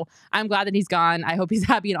 So I'm glad that he's gone. I hope he's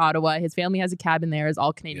happy in Ottawa. His family has a cabin there, as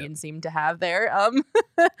all Canadians seem to have there.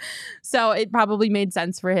 So it probably made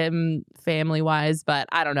sense for him family-wise, but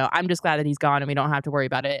I don't know. I'm just glad that he's gone and we don't have to worry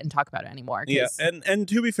about it and talk about it anymore. Yeah,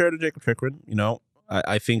 and to be fair to Jakob Chychrun,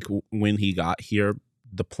 I think when he got here,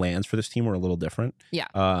 the plans for this team were a little different. Yeah,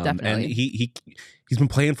 definitely. And he's been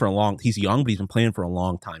playing he's young, but he's been playing for a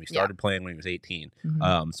long time. He started playing when he was 18.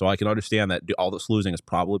 So I can understand that all this losing is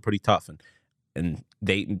probably pretty tough. And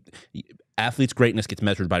athletes' greatness gets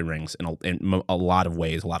measured by rings in a lot of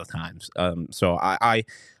ways, a lot of times. So I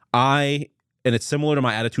and it's similar to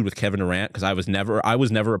my attitude with Kevin Durant, because I was never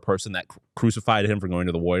a person that crucified him for going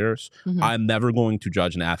to the Warriors. I'm never going to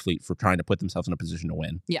judge an athlete for trying to put themselves in a position to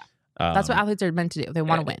win. Yeah. That's what athletes are meant to do. They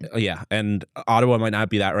want to win. Yeah, and Ottawa might not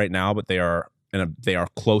be that right now, but they are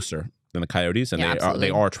closer than the Coyotes, and they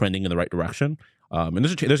are trending in the right direction. And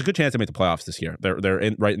there's a good chance they make the playoffs this year.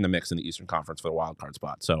 They're right in the mix in the Eastern Conference for the wild card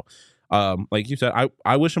spot. So, like you said,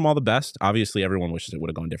 I wish them all the best. Obviously, everyone wishes it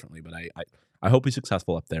would have gone differently, but I hope he's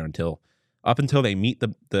successful up there until they meet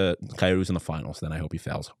the Coyotes in the finals. Then I hope he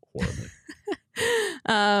fails horribly.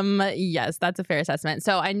 Yes, that's a fair assessment.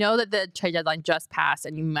 So I know that the trade deadline just passed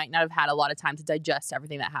and you might not have had a lot of time to digest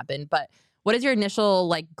everything that happened, but what is your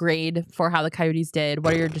initial grade for how the Coyotes did?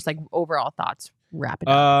 What are your just overall thoughts? Wrap it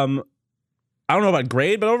up. I don't know about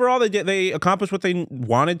grade, but overall they accomplished what they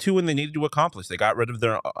wanted to and they needed to accomplish. They got rid of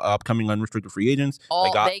their upcoming unrestricted free agents.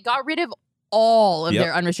 They got rid of all of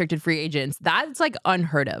their unrestricted free agents. That's like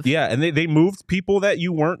unheard of. Yeah, and they moved people that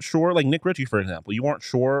you weren't sure, like Nick Ritchie, for example. You weren't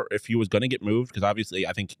sure if he was going to get moved because obviously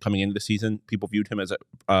I think coming into the season, people viewed him as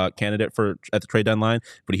a candidate at the trade deadline,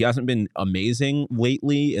 but he hasn't been amazing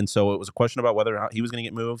lately, and so it was a question about whether or not he was going to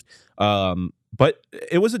get moved. But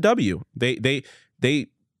it was a W. They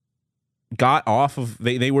got off of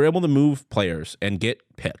they were able to move players and get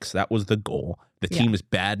picks. That was the goal. The team is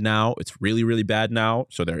bad now. It's really, really bad now.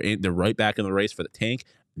 So they're right back in the race for the tank.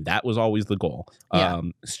 That was always the goal.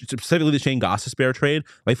 Specifically the Shane Gostisbehere trade.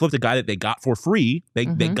 They flipped a guy that they got for free. They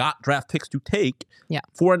got draft picks to take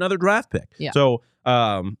for another draft pick. Yeah. So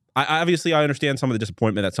I understand some of the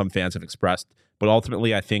disappointment that some fans have expressed, but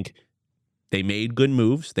ultimately I think they made good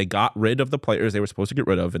moves. They got rid of the players they were supposed to get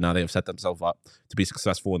rid of, and now they have set themselves up to be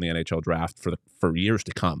successful in the NHL draft for years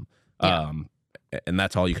to come. Yeah. And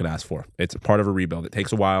that's all you can ask for. It's part of a rebuild. It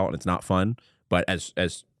takes a while, and it's not fun. But as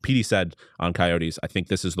PD said on Coyotes, I think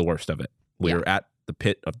this is the worst of it. We're at the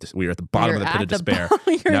pit of we are at the bottom of the pit of despair.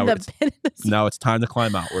 Now it's time to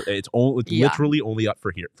climb out. It's literally only up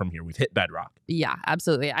from here. We've hit bedrock. Yeah,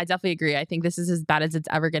 absolutely. I definitely agree. I think this is as bad as it's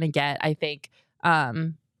ever going to get. I think,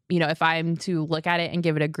 if I'm to look at it and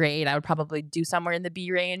give it a grade, I would probably do somewhere in the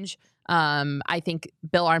B range. I think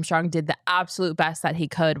Bill Armstrong did the absolute best that he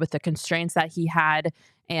could with the constraints that he had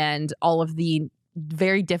and all of the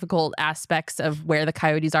very difficult aspects of where the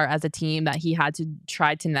Coyotes are as a team that he had to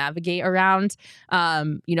try to navigate around.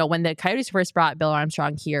 When the Coyotes first brought Bill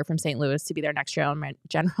Armstrong here from St. Louis to be their next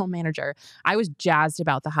general manager, I was jazzed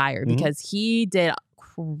about the hire because he did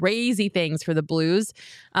crazy things for the Blues.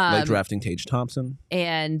 Like drafting Tage Thompson.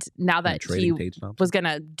 And now that he was going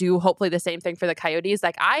to do hopefully the same thing for the Coyotes,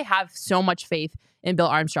 like I have so much faith in Bill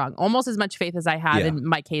Armstrong, almost as much faith as I have in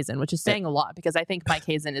Mike Hazen, which is saying a lot because I think Mike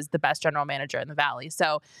Hazen is the best general manager in the Valley.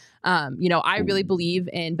 So, I really believe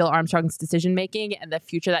in Bill Armstrong's decision-making and the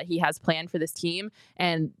future that he has planned for this team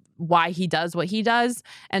and why he does what he does.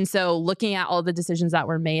 And so looking at all the decisions that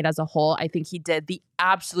were made as a whole, I think he did the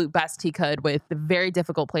absolute best he could with the very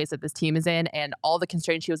difficult place that this team is in and all the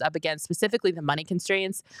constraints he was up against, specifically the money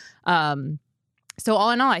constraints. So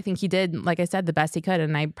all in all, I think he did, like I said, the best he could,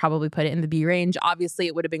 and I probably put it in the B range. Obviously,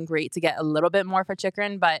 it would have been great to get a little bit more for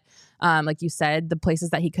Chychrun, but like you said, the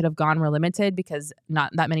places that he could have gone were limited because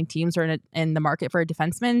not that many teams are in the market for a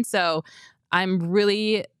defenseman. So I'm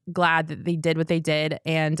really glad that they did what they did,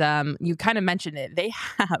 and you kind of mentioned it. They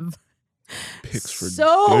have picks for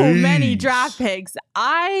so many draft picks.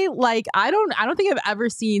 I don't think I've ever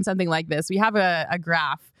seen something like this. We have a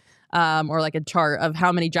graph. Or like a chart of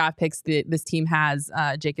how many draft picks this team has.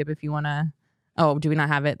 Jacob, if you want to... Oh, do we not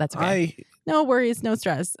have it? That's okay. No worries, no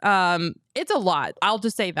stress. It's a lot. I'll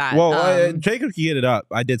just say that. Well, Jacob can get it up.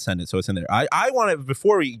 I did send it, so it's in there. I want to,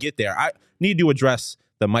 before we get there, I need to address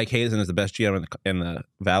the Mike Hazen is the best GM in the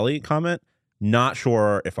Valley comment. Not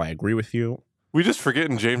sure if I agree with you. We just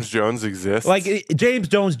forgetting James Jones exists. Like James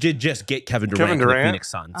Jones did just get Kevin Durant from the Phoenix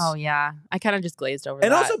Suns. Oh yeah, I kind of just glazed over.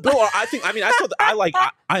 And that. Also, Bill.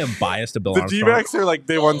 I am biased to Bill. The Armstrong. D-backs are like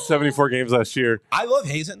they won 74 games last year. I love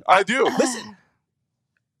Hazen. I do. Listen,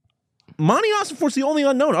 Monty Ossenfort's the only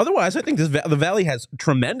unknown. Otherwise, I think the Valley has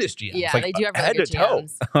tremendous GMs. Yeah, they do have really good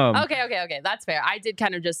GMs. Okay, that's fair. I did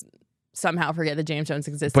kind of just somehow forget that James Jones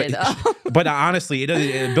existed. But honestly,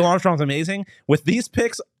 Bill Armstrong's amazing. With these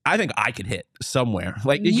picks, I think I could hit somewhere.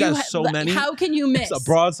 Like you got so many. How can you miss? It's a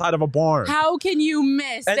broadside of a barn. How can you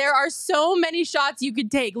miss? And there are so many shots you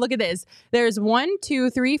could take. Look at this. There's 1, 2,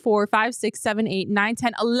 3, 4, 5, 6, 7, 8, 9,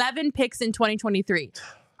 10, 11 picks in 2023.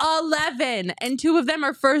 11, and 2 of them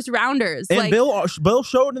are first rounders. And Bill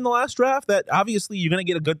showed in the last draft that obviously you're going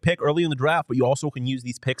to get a good pick early in the draft, but you also can use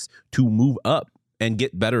these picks to move up and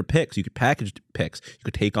get better picks. You could package picks. You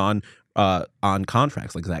could take on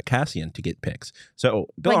contracts like Zach Cassian to get picks. So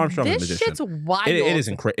Bill Armstrong is a magician. This shit's wild. It is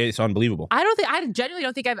incredible. It's unbelievable. I genuinely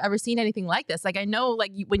don't think I've ever seen anything like this. Like I know,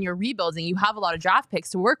 like when you're rebuilding, you have a lot of draft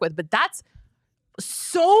picks to work with, but that's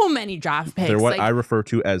so many draft picks. They're what I refer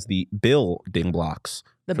to as the building blocks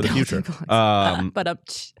for the future.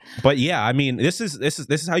 But yeah, I mean, this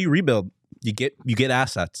is how you rebuild. You get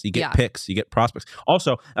assets, you get picks, you get prospects.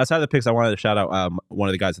 Also, outside of the picks, I wanted to shout out one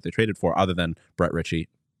of the guys that they traded for, other than Brett Ritchie,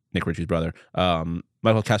 Nick Ritchie's brother,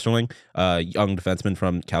 Michael Kesterling, young defenseman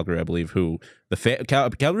from Calgary, I believe, who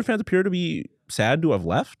Calgary fans appear to be sad to have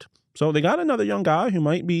left. So they got another young guy who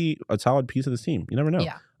might be a solid piece of this team. You never know.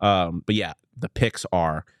 Yeah. But yeah, the picks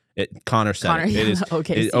are. Connor said it is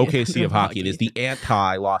OKC of hockey. It is the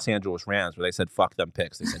anti-Los Angeles Rams, where they said "fuck them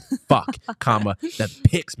picks." They said "fuck, the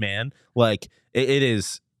picks, man." Like it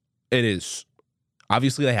is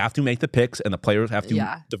Obviously, they have to make the picks, and the players have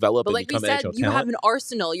to develop but and like we become said, NHL you talent. have an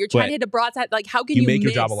arsenal. You're trying to hit a broadside. Like, how can you make your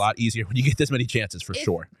miss? job a lot easier when you get this many chances, for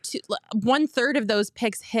sure. 1/3 of those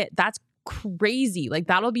picks hit. That's crazy. Like,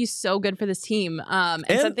 that'll be so good for this team. And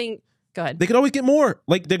something. Go ahead. They could always get more.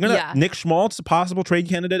 Like, they're gonna Nick Schmaltz, a possible trade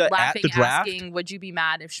candidate at the draft. Asking, would you be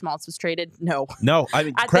mad if Schmaltz was traded? No. I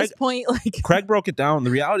mean, at this point, like Craig broke it down. The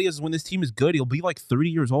reality is, when this team is good, he'll be like 30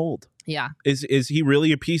 years old. Yeah. Is he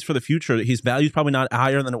really a piece for the future? His value is probably not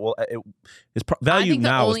higher than it will. His value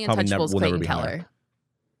now is probably will never be higher.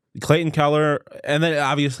 Clayton Keller, and then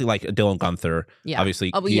obviously like Dylan Gunther. Yeah.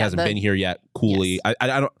 Obviously, he hasn't been here yet. Cooley. Yes.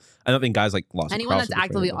 I don't think guys like Lawson anyone Krause that's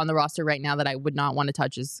actively on the roster right now that I would not want to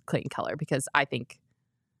touch is Clayton Keller, because I think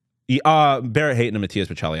Barrett Hayton and Matthias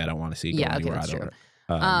Picelli I don't want to see go anywhere. That's true.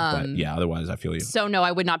 But yeah, otherwise I feel you. So no,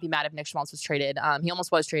 I would not be mad if Nick Schmaltz was traded. He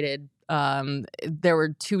almost was traded. There were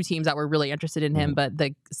 2 teams that were really interested in him, but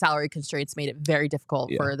the salary constraints made it very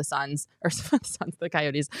difficult for the Suns, or the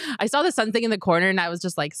Coyotes. I saw the Suns thing in the corner and I was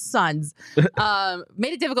just like, Suns.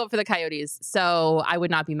 Made it difficult for the Coyotes. So I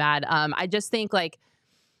would not be mad. I just think like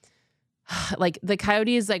the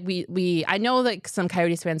Coyotes, like I know like some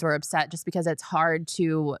Coyotes fans were upset just because it's hard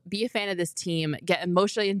to be a fan of this team, get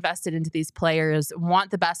emotionally invested into these players,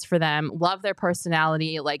 want the best for them, love their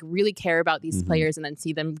personality, like really care about these players, and then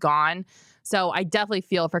see them gone. So I definitely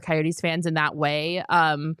feel for Coyotes fans in that way.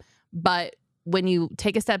 But when you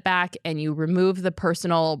take a step back and you remove the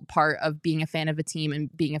personal part of being a fan of a team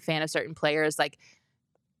and being a fan of certain players, like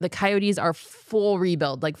the Coyotes are full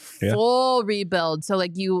rebuild. So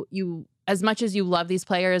like you as much as you love these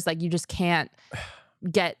players, like you just can't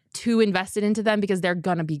get too invested into them because they're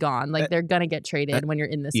gonna be gone. Like they're gonna get traded when you're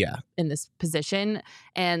in this position.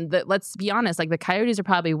 And let's be honest, like the Coyotes are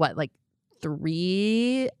probably like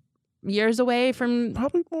 3 years away from,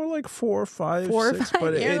 probably more like 4 or 5, 6, or 5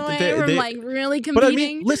 but years away from like really competing. But I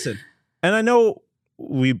mean, listen, and I know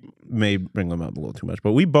we may bring them up a little too much,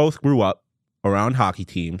 but we both grew up around hockey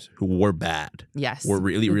teams who were bad. Yes. Were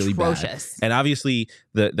really, really atrocious. Bad. And obviously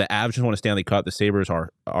the Avs just want to Stanley Cup. The Sabres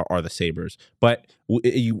are the Sabres. But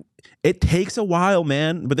it takes a while,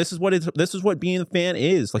 man. But this is what being a fan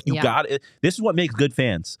is. Like this is what makes good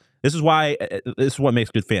fans. This is what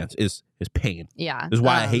makes good fans is pain. Yeah. This is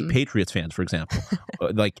why I hate Patriots fans, for example.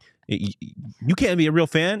 Like you can't be a real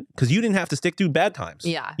fan because you didn't have to stick through bad times.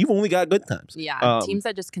 Yeah. You've only got good times. Yeah. Teams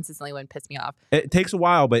that just consistently win piss me off. It takes a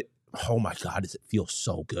while, but oh my God, does it feel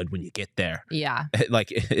so good when you get there? Yeah. Like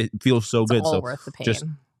it feels so good. All so worth the pain.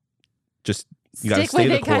 Just you gotta stick with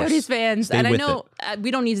stay it, Coyotes fans. Stay and I know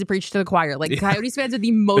we don't need to preach to the choir. Like Coyotes fans are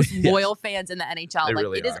the most loyal fans in the NHL. They like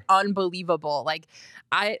really it is unbelievable. Like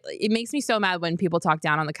it makes me so mad when people talk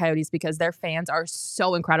down on the Coyotes because their fans are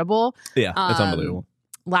so incredible. Yeah, it's unbelievable.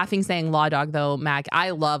 Laughing saying Law Dog though, Mac.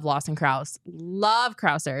 I love Lawson Krause. Love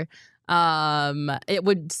Krauser. It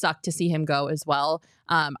would suck to see him go as well.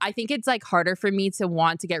 I think it's like harder for me to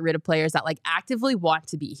want to get rid of players that like actively want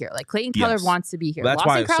to be here. Like Clayton Keller wants to be here. That's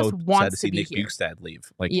Lawson why Krause it's so wants sad to see Nick here. Bjugstad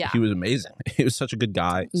leave. Like he was amazing. He was such a good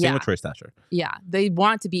guy. Same with Troy Stasher. Yeah, they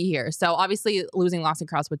want to be here. So obviously losing Lawson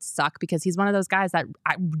Krause would suck because he's one of those guys that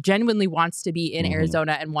genuinely wants to be in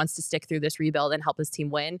Arizona and wants to stick through this rebuild and help his team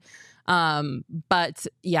win. But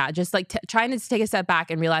yeah, just like trying to take a step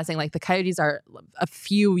back and realizing like the Coyotes are a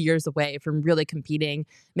few years away from really competing,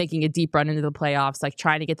 making a deep run into the playoffs, like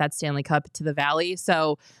trying to get that Stanley Cup to the Valley.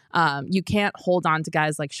 So you can't hold on to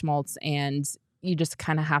guys like Schmaltz, and you just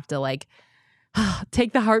kind of have to like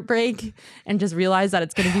take the heartbreak and just realize that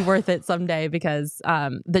it's going to be worth it someday because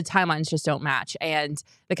the timelines just don't match. And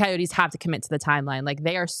the Coyotes have to commit to the timeline. Like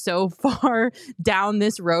they are so far down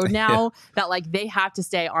this road now that like they have to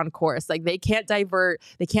stay on course. Like they can't divert.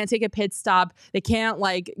 They can't take a pit stop. They can't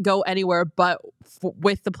like go anywhere but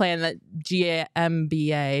with the plan that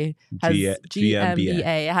GMBA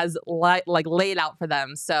has like laid out for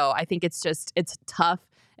them. So I think it's tough.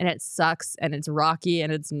 And it sucks and it's rocky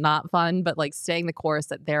and it's not fun, but like staying the course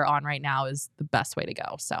that they're on right now is the best way to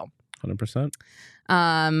go. So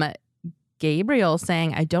 100%. Gabriel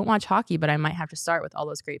saying, I don't watch hockey, but I might have to start with all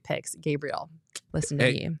those great picks. Gabriel, listen to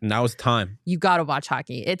me. Now is time. You got to watch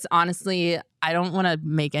hockey. It's honestly, I don't want to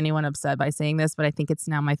make anyone upset by saying this, but I think it's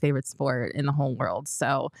now my favorite sport in the whole world.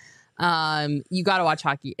 So you got to watch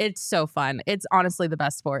hockey. It's so fun. It's honestly the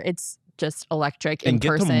best sport. It's just electric in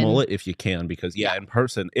person. And get to mullet if you can, because in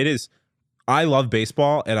person it is. I love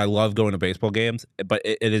baseball and I love going to baseball games, but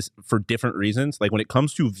it is for different reasons. Like when it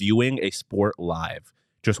comes to viewing a sport live,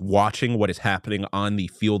 just watching what is happening on the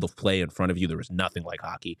field of play in front of you, there is nothing like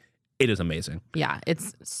hockey. It is amazing. Yeah,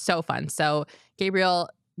 it's so fun. So Gabriel,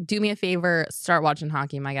 do me a favor, start watching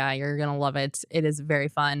hockey, my guy. You're gonna love it. It is very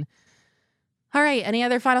fun. All right. Any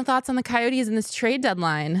other final thoughts on the Coyotes in this trade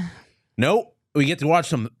deadline? Nope. We get to watch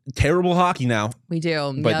some terrible hockey now. We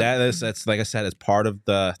do. But that's like I said, it's part of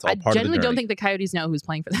the. It's all part of the genuinely don't think the Coyotes know who's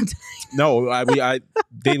playing for them tonight. No,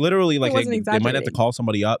 they literally like they might have to exaggerating. call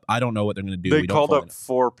somebody up. I don't know what they're going to do. They called up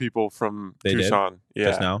 4 people from Tucson. Yeah.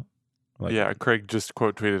 Just now. Yeah, Craig just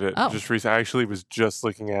quote tweeted it just recently. I actually was just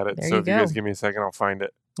looking at it. There So you if you guys give me a second, I'll find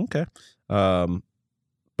it. Okay.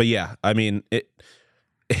 But yeah, I mean,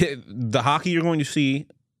 the hockey you're going to see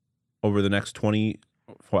over the next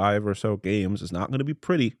 25 or so games is not going to be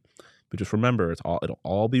pretty. But just remember, it'll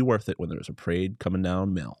all be worth it when there's a parade coming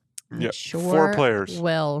down Mill. Yeah, Sure 4 players.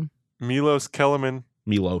 Will. Milos Kellerman.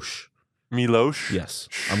 Milosh. Yes.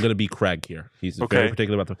 I'm going to be Craig here. He's very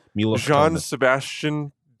particular about the Milosh.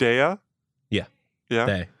 Jean-Sebastian Dea. Yeah.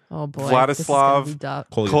 Day. Oh boy. Vladislav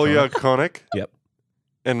Kolyakonik. Yep.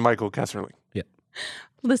 And Michael Kesserling. Yep.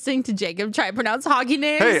 Listening to Jacob try to pronounce hockey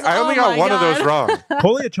names. Hey, I only got one of those wrong.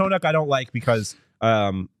 Kolyakonik I don't like because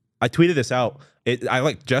I tweeted this out. I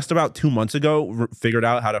like just about 2 months ago figured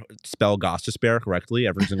out how to spell Gostisbehere correctly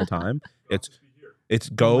every single time. It's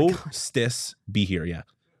go stis be here, yeah.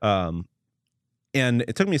 And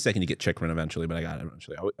it took me a second to get Chychrun eventually, but I got it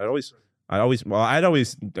eventually. I'd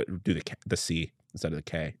always do the C instead of the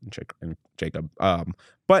K in Jacob.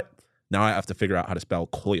 But now I have to figure out how to spell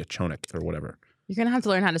Kolyakonik or whatever. You're gonna have to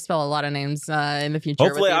learn how to spell a lot of names in the future.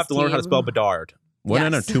 Hopefully, I have to learn how to spell Bedard. One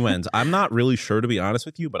N or 2 N's. I'm not really sure, to be honest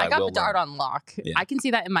with you, but I got will Bedard learn. on lock. Yeah. I can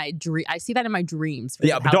see that in my dream. I see that in my dreams.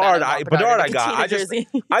 Yeah, Bedard. I got.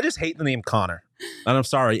 I just hate the name Connor, and I'm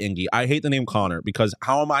sorry, Ingy. I hate the name Connor because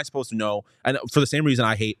how am I supposed to know? And for the same reason,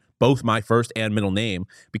 I hate both my first and middle name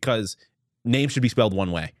because names should be spelled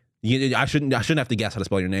one way. I shouldn't have to guess how to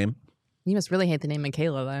spell your name. You must really hate the name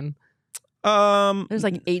Michaela then. There's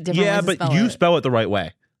like 8 different ways to spell it. Yeah, but you spell it the right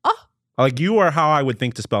way. Oh. Like you are how I would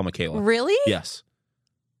think to spell Michaela. Really? Yes.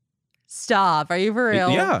 Stop. Are you for real?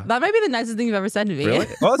 Yeah. That might be the nicest thing you've ever said to me. Really?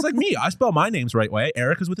 Well, it's like me. I spell my names the right way.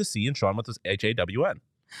 Eric is with a C and Sean with a Hawn.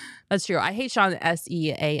 That's true. I hate Sean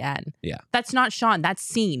Sean. Yeah. That's not Sean. That's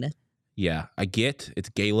Scene. Yeah. I get it's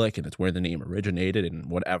Gaelic and it's where the name originated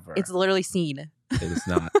and whatever. It's literally Scene. It is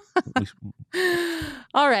not.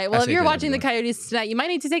 All right. Well, if you're watching the Coyotes tonight, you might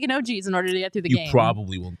need to take an OGs in order to get through the game. You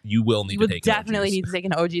probably will. You will need to take an OGs. Definitely need to take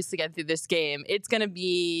an OGs to get through this game. It's going to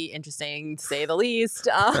be interesting, to say the least.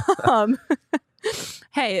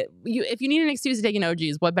 Hey, if you need an excuse to take an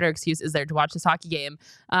OGs, what better excuse is there to watch this hockey game?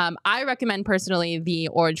 I recommend personally the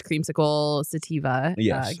orange creamsicle sativa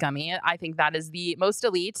gummy. I think that is the most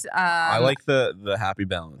elite. I like the happy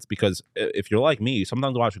balance because if you're like me,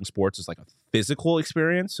 sometimes watching sports is like a physical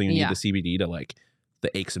experience. So you need the CBD to like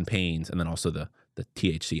the aches and pains and then also the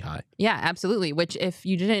THC high. Yeah, absolutely. Which, if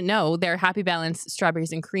you didn't know, their Happy Balance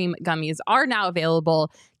strawberries and cream gummies are now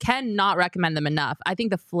available. Cannot recommend them enough. I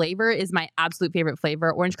think the flavor is my absolute favorite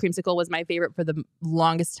flavor. Orange creamsicle was my favorite for the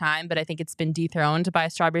longest time, but I think it's been dethroned by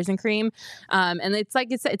strawberries and cream. And it's like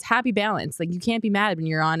it's Happy Balance. Like you can't be mad when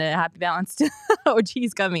you're on a Happy Balance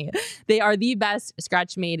OG's gummy. They are the best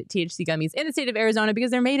scratch-made THC gummies in the state of Arizona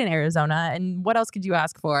because they're made in Arizona. And what else could you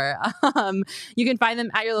ask for? You can find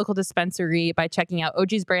them at your local dispensary by checking out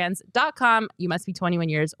ogsbrands.com. You must be 21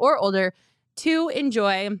 years or older to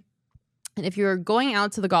enjoy. And if you're going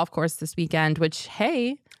out to the golf course this weekend, which,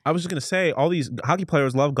 hey, I was just going to say, all these hockey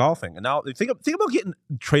players love golfing. And now think about getting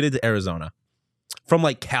traded to Arizona from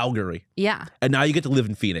like Calgary. Yeah. And now you get to live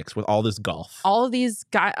in Phoenix with all this golf. All of these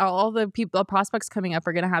guys, all the prospects coming up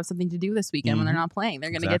are going to have something to do this weekend when they're not playing.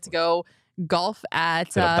 They're going to get to go golf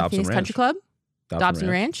at Phoenix Country Club. Dobson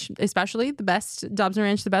Ranch, especially the best. Dobson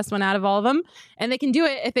Ranch, the best one out of all of them. And they can do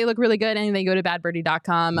it if they look really good and they go to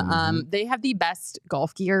badbirdie.com. They have the best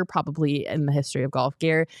golf gear probably in the history of golf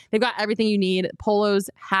gear. They've got everything you need. Polos,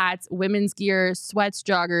 hats, women's gear, sweats,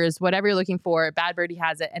 joggers, whatever you're looking for. Bad Birdie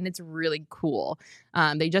has it and it's really cool.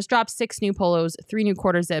 They just dropped 6 new polos, 3 new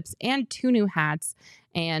quarter zips, and 2 new hats.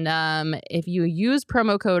 And if you use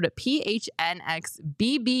promo code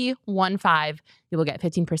PHNXBB15, you will get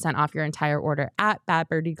 15% off your entire order at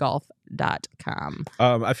badbirdiegolf.com.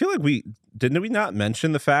 I feel like we not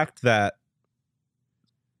mention the fact that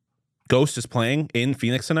Ghost is playing in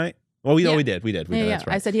Phoenix tonight? Well, we did. That's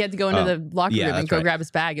right. I said he had to go into the locker room and go grab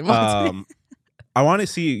his bag and walk. I want to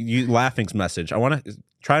see you Laughing's message. I want to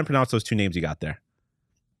try and pronounce those 2 names you got there.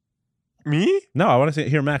 Me? No, I want to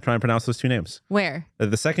hear Mac try and pronounce those 2 names. Where?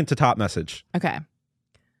 The second to top message. Okay.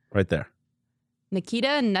 Right there.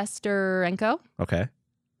 Nikita Nesterenko. Okay.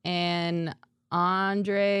 And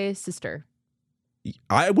Andre Sister.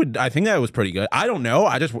 I think that was pretty good. I don't know.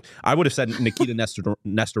 I would have said Nikita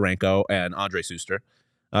Nesterenko and Andre Suster.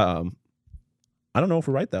 I don't know if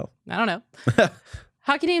we're right, though. I don't know.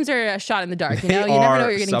 Hockey names are a shot in the dark. You never know what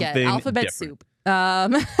you're going to get. Alphabet different. soup.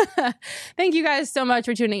 Thank you guys so much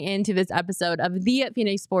for tuning in to this episode of the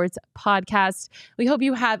Phoenix Sports Podcast. We hope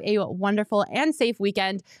you have a wonderful and safe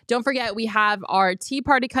weekend. Don't forget, we have our tea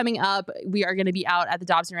party coming up. We are going to be out at the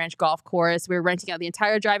Dobson Ranch Golf Course. We're renting out the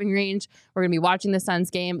entire driving range. We're going to be watching the Suns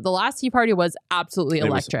game. The last tea party was absolutely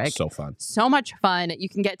electric. Was so fun. So much fun. You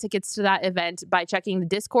can get tickets to that event by checking the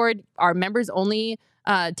Discord. Our members only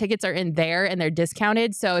tickets are in there and they're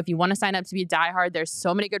discounted. So if you want to sign up to be a diehard, there's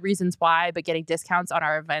so many good reasons why, but getting discounts on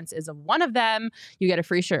our events is one of them. You get a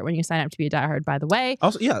free shirt when you sign up to be a diehard, by the way.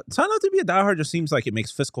 Also, yeah, sign up to be a diehard just seems like it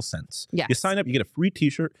makes fiscal sense. Yes. You sign up, you get a free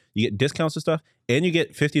t-shirt, you get discounts and stuff, and you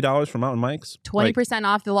get $50 from Mountain Mike's. 20%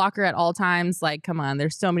 off the locker at all times. Like, come on,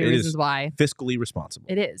 there's so many reasons why. Fiscally responsible.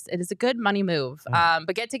 It is. It is a good money move.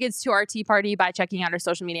 But get tickets to our tea party by checking out our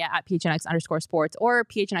social media at PHNX_sports or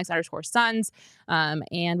PHNX_Suns.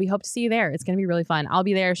 And we hope to see you there. It's going to be really fun. I'll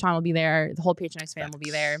be there. Sean will be there. The whole PHNX fam will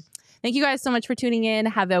be there. Thank you guys so much for tuning in.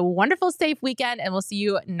 Have a wonderful, safe weekend, and we'll see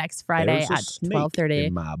you next Friday at 12:30.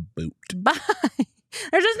 In my boot. Bye.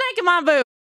 There's a snake in my boot.